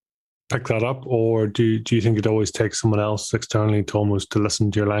 pick that up? Or do you think it always takes someone else externally to almost to listen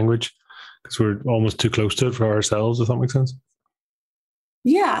to your language because we're almost too close to it for ourselves, if that makes sense?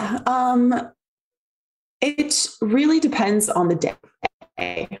 Yeah. It really depends on the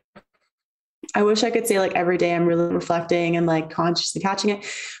day. I wish I could say like every day I'm really reflecting and like consciously catching it.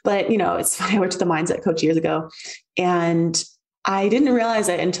 But, it's funny. I worked with a mindset coach years ago and I didn't realize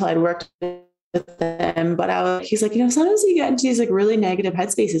it until I'd worked with them. But he's like, sometimes you get into these like really negative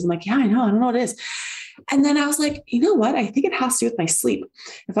headspaces. I'm like, yeah, I know. I don't know what it is. And then I was like, you know what? I think it has to do with my sleep.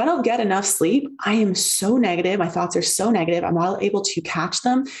 If I don't get enough sleep, I am so negative. My thoughts are so negative. I'm not able to catch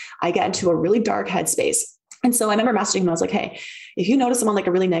them. I get into a really dark headspace. And so I remember messaging him. I was like, hey, if you notice I'm on like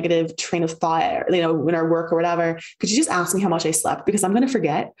a really negative train of thought, in our work or whatever, could you just ask me how much I slept? Because I'm going to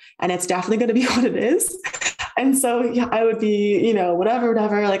forget and it's definitely going to be what it is. And so, yeah, I would be, whatever,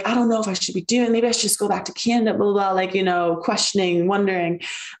 like, I don't know if I should be doing, maybe I should just go back to Canada, blah, blah, blah, like, questioning, wondering,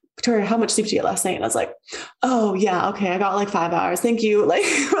 Victoria, how much sleep did you get last night? And I was like, oh yeah, okay, I got like 5 hours. Thank you. Like,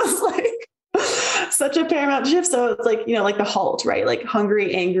 it was like, such a paramount shift. So it's like, like the HALT, right? Like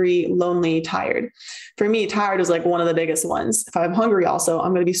hungry, angry, lonely, tired. For me, tired is like one of the biggest ones. If I'm hungry also,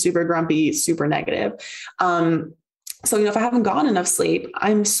 I'm going to be super grumpy, super negative. So, if I haven't gotten enough sleep,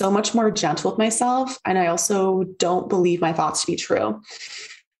 I'm so much more gentle with myself. And I also don't believe my thoughts to be true.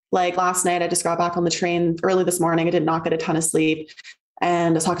 Like last night, I just got back on the train early this morning. I did not get a ton of sleep.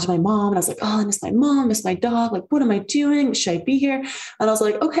 And I was talking to my mom and I was like, oh, I miss my mom, miss my dog. Like, what am I doing? Should I be here? And I was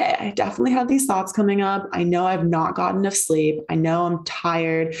like, okay, I definitely have these thoughts coming up. I know I've not gotten enough sleep. I know I'm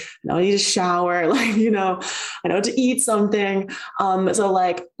tired. I know I need to shower. Like, I know to eat something. So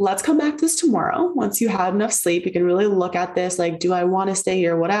like, let's come back to this tomorrow. Once you have enough sleep, you can really look at this. Like, do I want to stay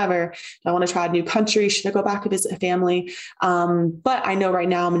here? Whatever. Do I want to try a new country? Should I go back to visit a family? But I know right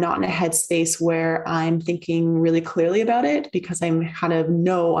now I'm not in a headspace where I'm thinking really clearly about it because I'm kind of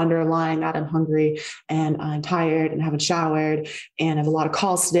know underlying that I'm hungry and I'm tired and haven't showered and I have a lot of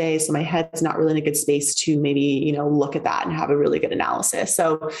calls today. So my head's not really in a good space to maybe, look at that and have a really good analysis.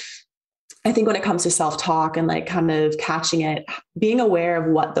 So I think when it comes to self-talk and like kind of catching it, being aware of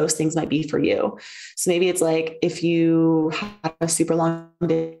what those things might be for you. So maybe it's like, if you have a super long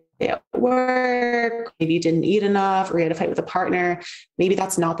day at work, maybe you didn't eat enough or you had a fight with a partner, maybe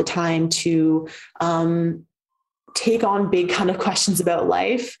that's not the time to, take on big kind of questions about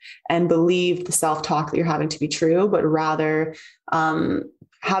life and believe the self-talk that you're having to be true, but rather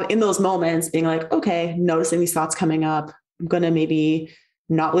have in those moments being like, okay, noticing these thoughts coming up, I'm going to maybe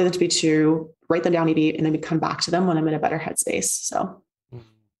not believe them to be true, write them down maybe, and then come back to them when I'm in a better headspace. So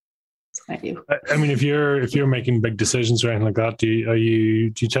what I do. I mean, if you're making big decisions or anything like that, do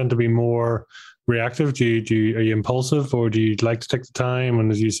you tend to be more reactive? Are you impulsive, or do you like to take the time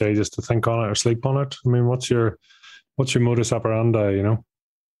and, as you say, just to think on it or sleep on it? I mean, what's your modus operandi?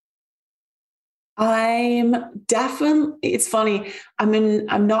 It's funny.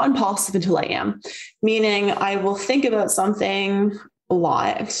 I'm not impulsive until I am, meaning I will think about something a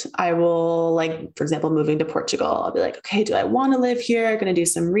lot. I will, like, for example, moving to Portugal, I'll be like, okay, do I want to live here? I'm going to do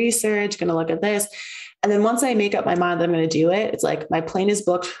some research, going to look at this. And then once I make up my mind that I'm going to do it, it's like my plane is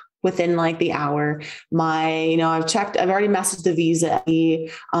booked within like the hour. I've already messaged the visa.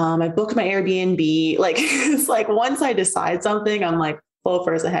 I booked my Airbnb. Like, it's like, once I decide something, I'm like full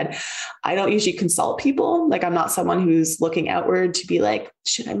force ahead. I don't usually consult people. Like, I'm not someone who's looking outward to be like,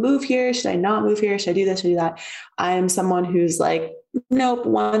 should I move here? Should I not move here? Should I do this? Should I do that? I'm someone who's like, nope.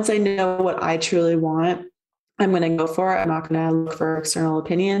 Once I know what I truly want, I'm going to go for it. I'm not going to look for external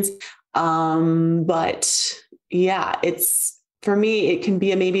opinions. But yeah, for me, it can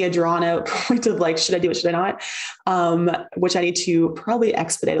be maybe a drawn out point of like, should I do it? Should I not? Which I need to probably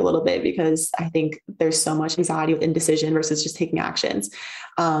expedite a little bit, because I think there's so much anxiety with indecision versus just taking actions.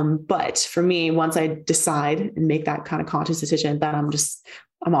 But for me, once I decide and make that kind of conscious decision, then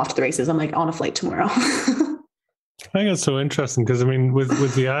I'm off to the races. I'm like on a flight tomorrow. I think it's so interesting because, I mean,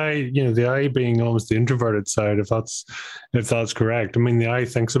 with the I, the I being almost the introverted side, if that's correct. I mean, the I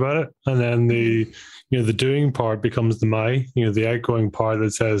thinks about it, and then the doing part becomes the my, the outgoing part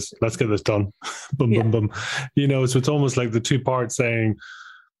that says, let's get this done. Boom, boom, boom. So it's almost like the two parts saying,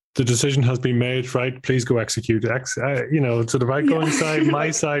 the decision has been made, right? Please go execute. To the outgoing side, my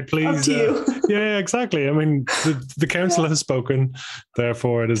side, please. Yeah, exactly. I mean, the council has spoken,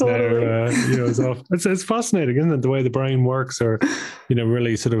 therefore it is totally. Now, it's off. It's fascinating, isn't it? The way the brain works, or,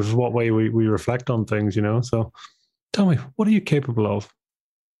 really sort of what way we reflect on things, So tell me, what are you capable of?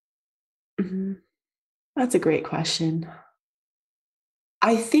 Mm-hmm. That's a great question.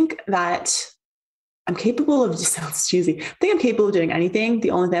 I think that I'm capable of, just sounds cheesy. I think I'm capable of doing anything.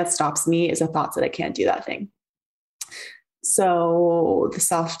 The only thing that stops me is the thoughts that I can't do that thing. So the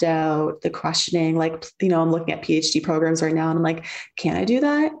self-doubt, the questioning, like, I'm looking at PhD programs right now and I'm like, can I do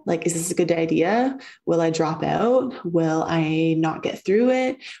that? Like, is this a good idea? Will I drop out? Will I not get through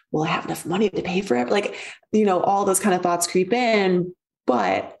it? Will I have enough money to pay for it? Like, all those kind of thoughts creep in,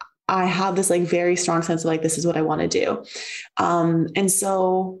 but I have this like very strong sense of like, this is what I want to do. And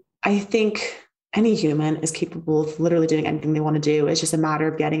so I think any human is capable of literally doing anything they want to do. It's just a matter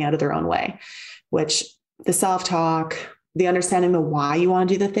of getting out of their own way, which the self-talk, the understanding the why you want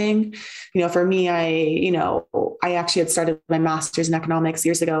to do the thing. For me, I actually had started my master's in economics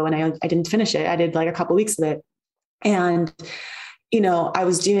years ago, and I didn't finish it. I did like a couple of weeks of it. And I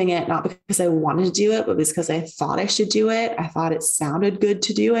was doing it not because I wanted to do it, but because I thought I should do it. I thought it sounded good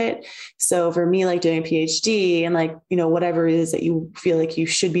to do it. So for me, like doing a PhD and like, whatever it is that you feel like you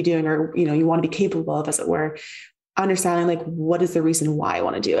should be doing, or, you want to be capable of, as it were, understanding like, what is the reason why I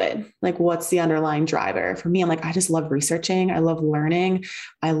want to do it? Like, what's the underlying driver? For me, I'm like, I just love researching. I love learning.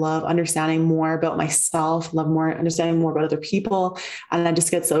 I love understanding more about myself, understanding more about other people. And I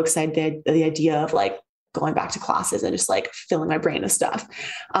just get so excited at the idea of like, going back to classes and just like filling my brain with stuff.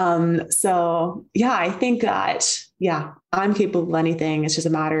 So yeah, I think that, I'm capable of anything. It's just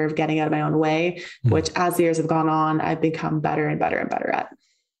a matter of getting out of my own way, which as the years have gone on, I've become better and better and better at.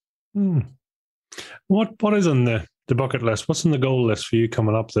 What is on the bucket list? What's on the goal list for you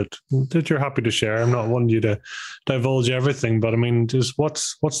coming up that you're happy to share? I'm not wanting you to divulge everything, but I mean, just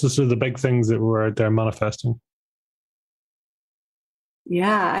what's the sort of the big things that were out there manifesting?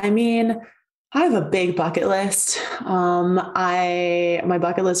 Yeah, I mean, I have a big bucket list. My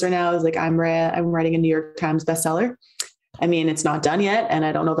bucket list right now is like, I'm writing a New York Times bestseller. I mean, it's not done yet, and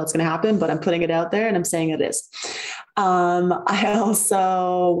I don't know if that's going to happen, but I'm putting it out there and I'm saying it is. I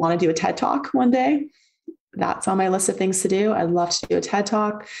also want to do a TED Talk one day. That's on my list of things to do. I'd love to do a TED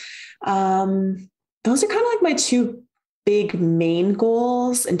Talk. Those are kind of like my two big main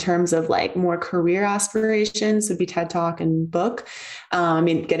goals in terms of like more career aspirations would be TED Talk and book.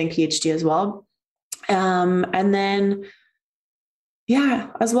 Getting PhD as well. And then,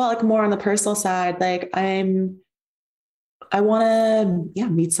 as well, like more on the personal side, like I want to,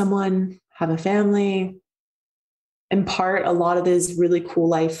 meet someone, have a family, impart a lot of these really cool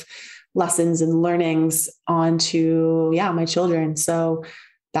life lessons and learnings onto, my children. So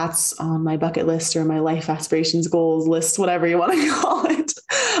that's on my bucket list or my life aspirations, goals list, whatever you want to call it.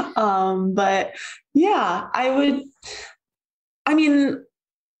 But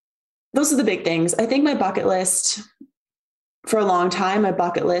those are the big things. I think my bucket list for a long time, my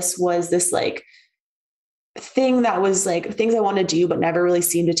bucket list was this like thing that was like things I wanted to do, but never really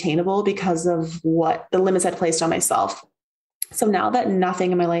seemed attainable because of what the limits I'd placed on myself. So now that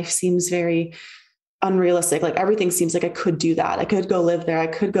nothing in my life seems very unrealistic, like everything seems like I could do that. I could go live there. I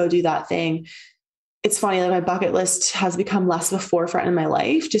could go do that thing. It's funny that my bucket list has become less of a forefront in my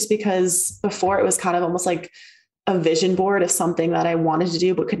life, just because before it was kind of almost like a vision board of something that I wanted to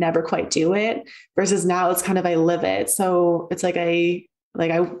do, but could never quite do it, versus now it's kind of, I live it. So it's like, I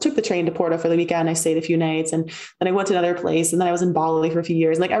took the train to Porto for the weekend. I stayed a few nights and then I went to another place, and then I was in Bali for a few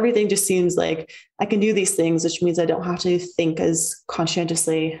years. Like everything just seems like I can do these things, which means I don't have to think as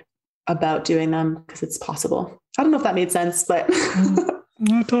conscientiously about doing them because it's possible. I don't know if that made sense, but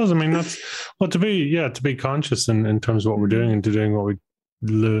it does. I mean, that's to be conscious in terms of what we're doing and to doing what we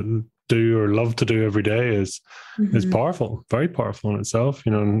do or love to do every day is powerful, very powerful in itself,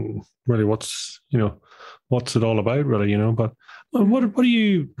 and really what's it all about really, but what are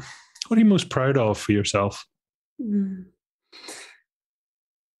you most proud of for yourself?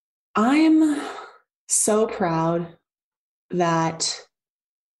 I'm so proud that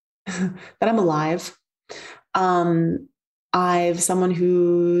I'm alive. I've someone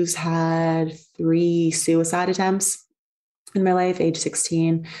who's had 3 suicide attempts in my life, age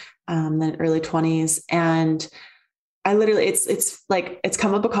 16, then early 20s. And I literally, it's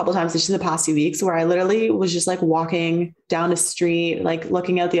come up a couple of times just in the past few weeks where I literally was just like walking down a street, like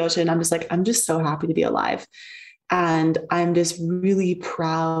looking out the ocean. I'm just like, I'm just so happy to be alive. And I'm just really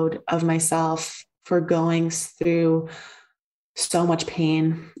proud of myself for going through so much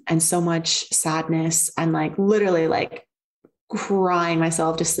pain and so much sadness and like literally like crying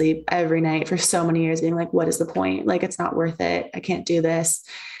myself to sleep every night for so many years, being like, what is the point? Like, it's not worth it. I can't do this.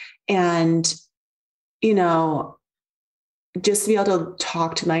 And, just to be able to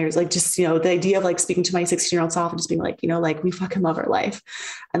talk to my ears, like just, the idea of like speaking to my 16-year-old self and just being like, like we fucking love our life.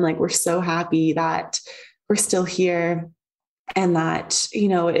 And like, we're so happy that we're still here and that,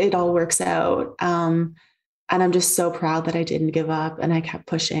 it all works out. And I'm just so proud that I didn't give up and I kept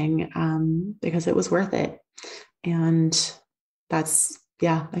pushing because it was worth it. And I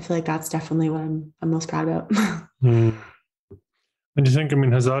feel like that's definitely what I'm most proud about. And do you think,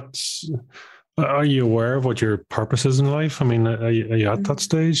 are you aware of what your purpose is in life? Are you at that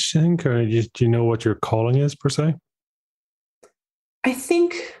stage, do you think, or do you know what your calling is per se? I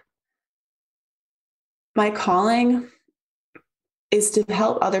think my calling is to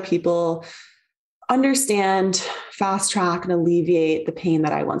help other people understand, fast track, and alleviate the pain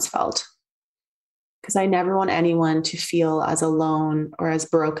that I once felt. Because I never want anyone to feel as alone or as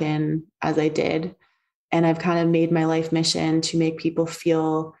broken as I did. And I've kind of made my life mission to make people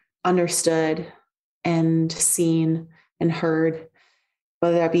feel understood and seen and heard,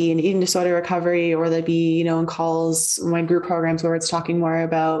 whether that be in eating disorder recovery or that be, in calls, my group programs where it's talking more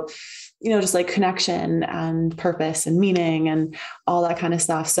about, just like connection and purpose and meaning and all that kind of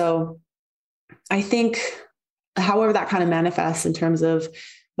stuff. So I think however that kind of manifests in terms of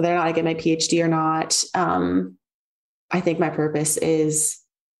whether or not I get my PhD or not, I think my purpose is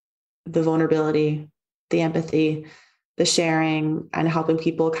the vulnerability, the empathy, the sharing, and helping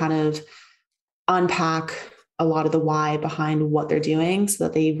people kind of unpack a lot of the why behind what they're doing so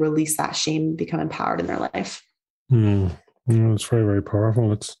that they release that shame and become empowered in their life. It's very, very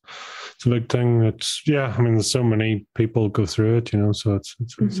powerful. It's a big thing. There's so many people go through it, so it's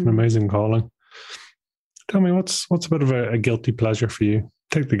an amazing calling. Tell me, what's a bit of a guilty pleasure for you?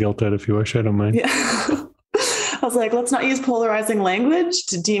 Take the guilt out if you wish, I don't mind. Yeah. I was like, let's not use polarizing language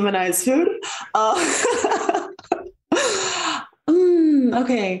to demonize food.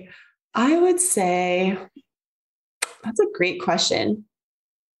 Okay. I would say that's a great question,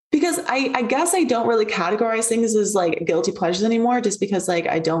 because I guess I don't really categorize things as like guilty pleasures anymore, just because like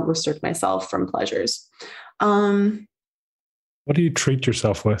I don't restrict myself from pleasures. What do you treat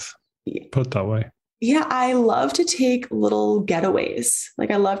yourself with? Put it that way. Yeah, I love to take little getaways.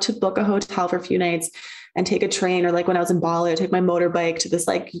 Like I love to book a hotel for a few nights and take a train, or like when I was in Bali, I take my motorbike to this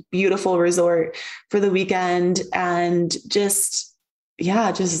like beautiful resort for the weekend and just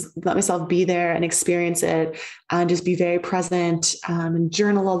let myself be there and experience it and just be very present and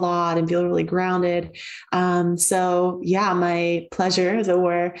journal a lot and feel really grounded. My pleasure, as it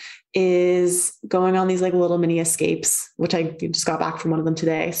were, is going on these like little mini escapes, which I just got back from one of them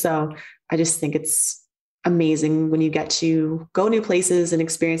today. So I just think it's amazing when you get to go new places and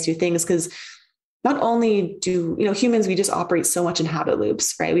experience new things, because not only do, humans, we just operate so much in habit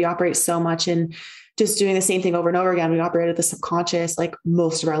loops, right? We operate so much in just doing the same thing over and over again. We operate at the subconscious, like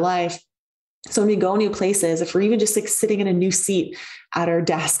most of our life. So when we go new places, if we're even just like sitting in a new seat at our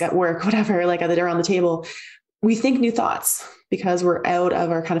desk at work, whatever, like around the table, we think new thoughts because we're out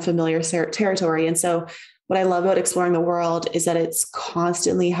of our kind of familiar territory. And so what I love about exploring the world is that it's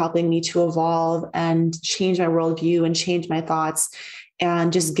constantly helping me to evolve and change my worldview and change my thoughts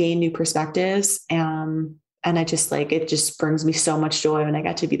and just gain new perspectives. And I just like, it just brings me so much joy when I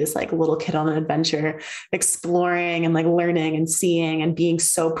get to be this like little kid on an adventure, exploring and like learning and seeing and being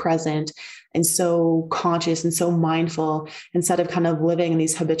so present and so conscious and so mindful, instead of kind of living in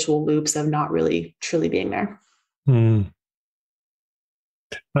these habitual loops of not really truly being there. Mm.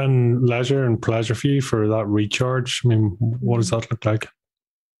 And leisure and pleasure for you for that recharge, I mean, what does that look like?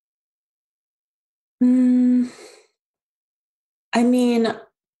 I mean,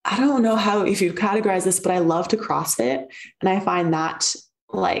 I don't know how, if you categorize this, but I love to CrossFit, and I find that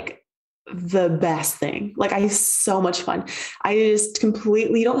like the best thing. Like so much fun. I just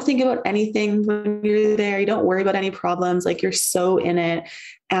completely, you don't think about anything when you're there. You don't worry about any problems. Like you're so in it,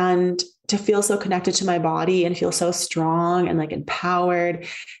 and to feel so connected to my body and feel so strong and like empowered.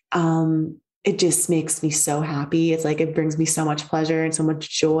 It just makes me so happy. It's like, it brings me so much pleasure and so much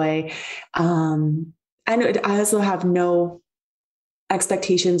joy. And I also have no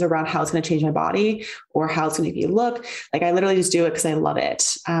expectations around how it's going to change my body or how it's going to make me look. Like I literally just do it because I love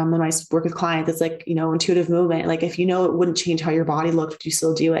it. When I work with clients, it's like, intuitive movement. Like if it wouldn't change how your body looked, would you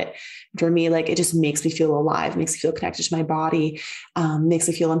still do it? For me, like it just makes me feel alive, makes me feel connected to my body, makes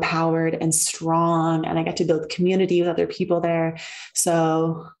me feel empowered and strong. And I get to build community with other people there.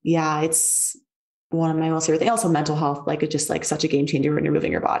 So yeah, it's one of my most favorite things. Also mental health, like it's just like such a game changer when you're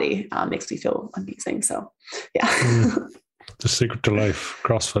moving your body, makes me feel amazing. So yeah. The secret to life,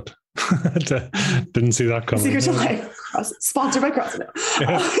 CrossFit. Didn't see that coming. Secret to life, sponsored by CrossFit.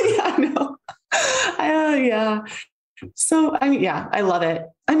 Yeah, no. Yeah. So, I mean, yeah, I love it.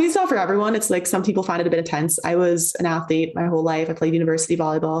 I mean, it's not for everyone. It's like some people find it a bit intense. I was an athlete my whole life. I played university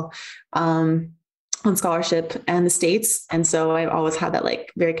volleyball on scholarship in the States. And so I've always had that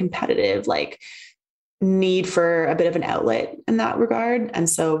like very competitive, like need for a bit of an outlet in that regard. And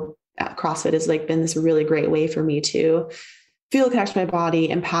so CrossFit has like been this really great way for me to feel connected to my body,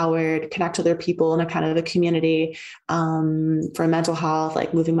 empowered, connect to other people in a kind of a community, for mental health,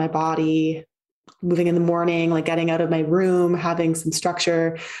 like moving my body, moving in the morning, like getting out of my room, having some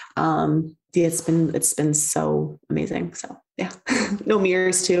structure. It's been so amazing. So yeah, no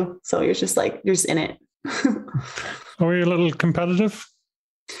mirrors too. So you're just in it. Are you a little competitive?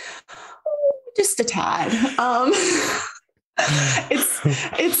 Just a tad.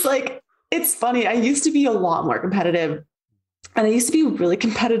 It's like, it's funny. I used to be a lot more competitive, and I used to be really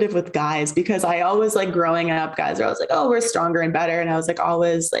competitive with guys because I always like growing up, guys are always like, oh, we're stronger and better. And I was like,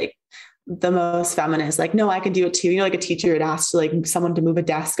 always like the most feminist, like, no, I can do it too. Like a teacher would ask like someone to move a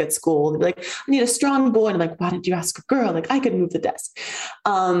desk at school. They'd be like, I need a strong boy. And I'm like, why didn't you ask a girl? Like I could move the desk.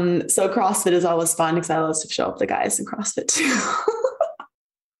 So CrossFit is always fun because I love to show up the guys in CrossFit too.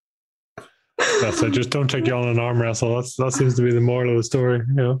 That's it. Just don't take you on an arm wrestle. That seems to be the moral of the story.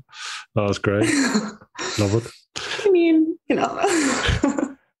 That's great. Love it. I mean,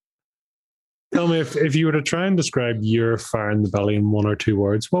 Tell me, if you were to try and describe your fire in the belly in one or two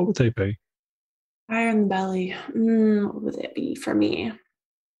words, what would they be? Fire in the belly. What would it be for me?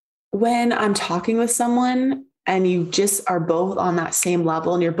 When I'm talking with someone and you just are both on that same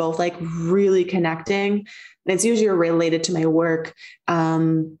level and you're both like really connecting, and it's usually related to my work.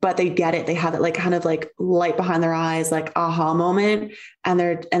 But they get it. They have it like kind of like light behind their eyes, like aha moment. And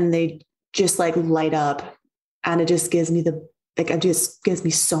they just like light up, and it just gives me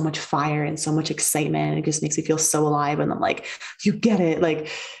so much fire and so much excitement. It just makes me feel so alive. And I'm like, you get it. Like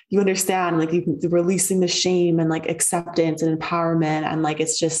you understand, like you releasing the shame and like acceptance and empowerment. And like,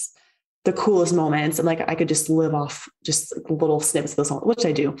 it's just the coolest moments. And like, I could just live off just like little snippets of those, which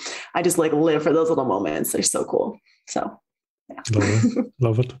I do. I just like live for those little moments. They're so cool. So yeah.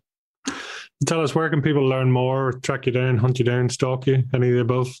 Love it. Tell us, where can people learn more, track you down, hunt you down, stalk you, any of the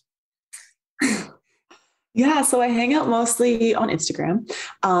above? Yeah, so I hang out mostly on Instagram.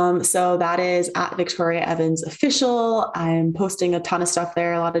 So that is at Victoria Evans Official. I'm posting a ton of stuff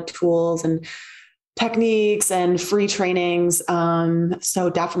there, a lot of tools and techniques and free trainings. So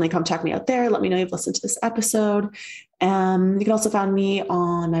definitely come check me out there. Let me know you've listened to this episode. You can also find me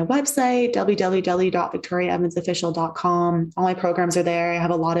on my website, www.victoriaevansofficial.com. All my programs are there. I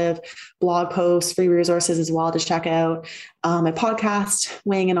have a lot of blog posts, free resources as well to check out. My podcast,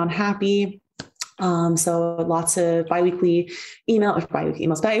 Weighing In on Happy. So lots of bi-weekly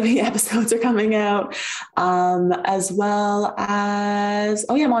episodes are coming out, as well as,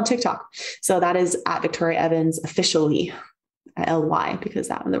 I'm on TikTok. So that is at Victoria Evans Officially, LY, because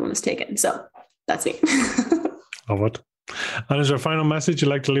that one was taken. So that's me. Love it. And is there a final message you'd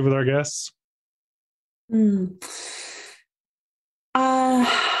like to leave with our guests?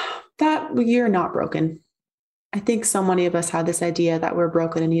 That you're not broken. I think so many of us have this idea that we're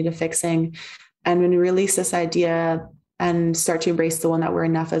broken and need a fixing. And when we release this idea and start to embrace the one that we're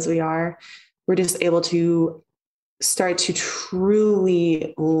enough as we are, we're just able to start to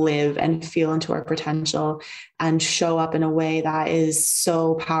truly live and feel into our potential and show up in a way that is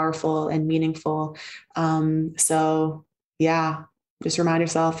so powerful and meaningful. So yeah, just remind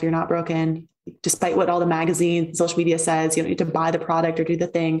yourself you're not broken. Despite what all the magazines, social media says, you don't need to buy the product or do the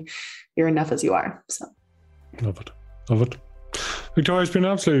thing. You're enough as you are. So. Love it. Love it. Victoria, it's been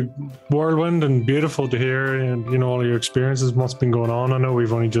an absolute whirlwind and beautiful to hear, and you know, all your experiences, what's been going on. I know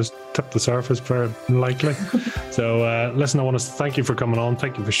we've only just tipped the surface, very likely. So listen, I want to thank you for coming on.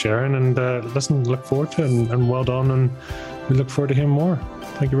 Thank you for sharing, and listen, look forward to it, and well done, and we look forward to hearing more.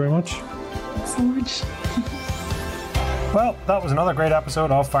 Thank you very much. Thanks so much. Well, that was another great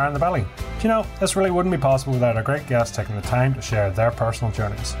episode of Fire in the Belly. You know, this really wouldn't be possible without our great guests taking the time to share their personal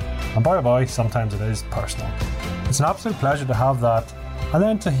journeys. And boy oh boy, sometimes it is personal. It's an absolute pleasure to have that, and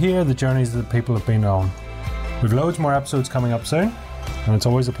then to hear the journeys that the people have been on. We've loads more episodes coming up soon, and it's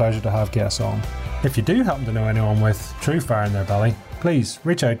always a pleasure to have guests on. If you do happen to know anyone with true fire in their belly, please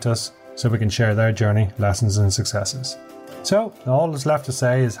reach out to us so we can share their journey, lessons and successes. So, all that's left to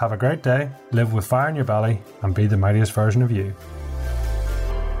say is have a great day, live with fire in your belly, and be the mightiest version of you.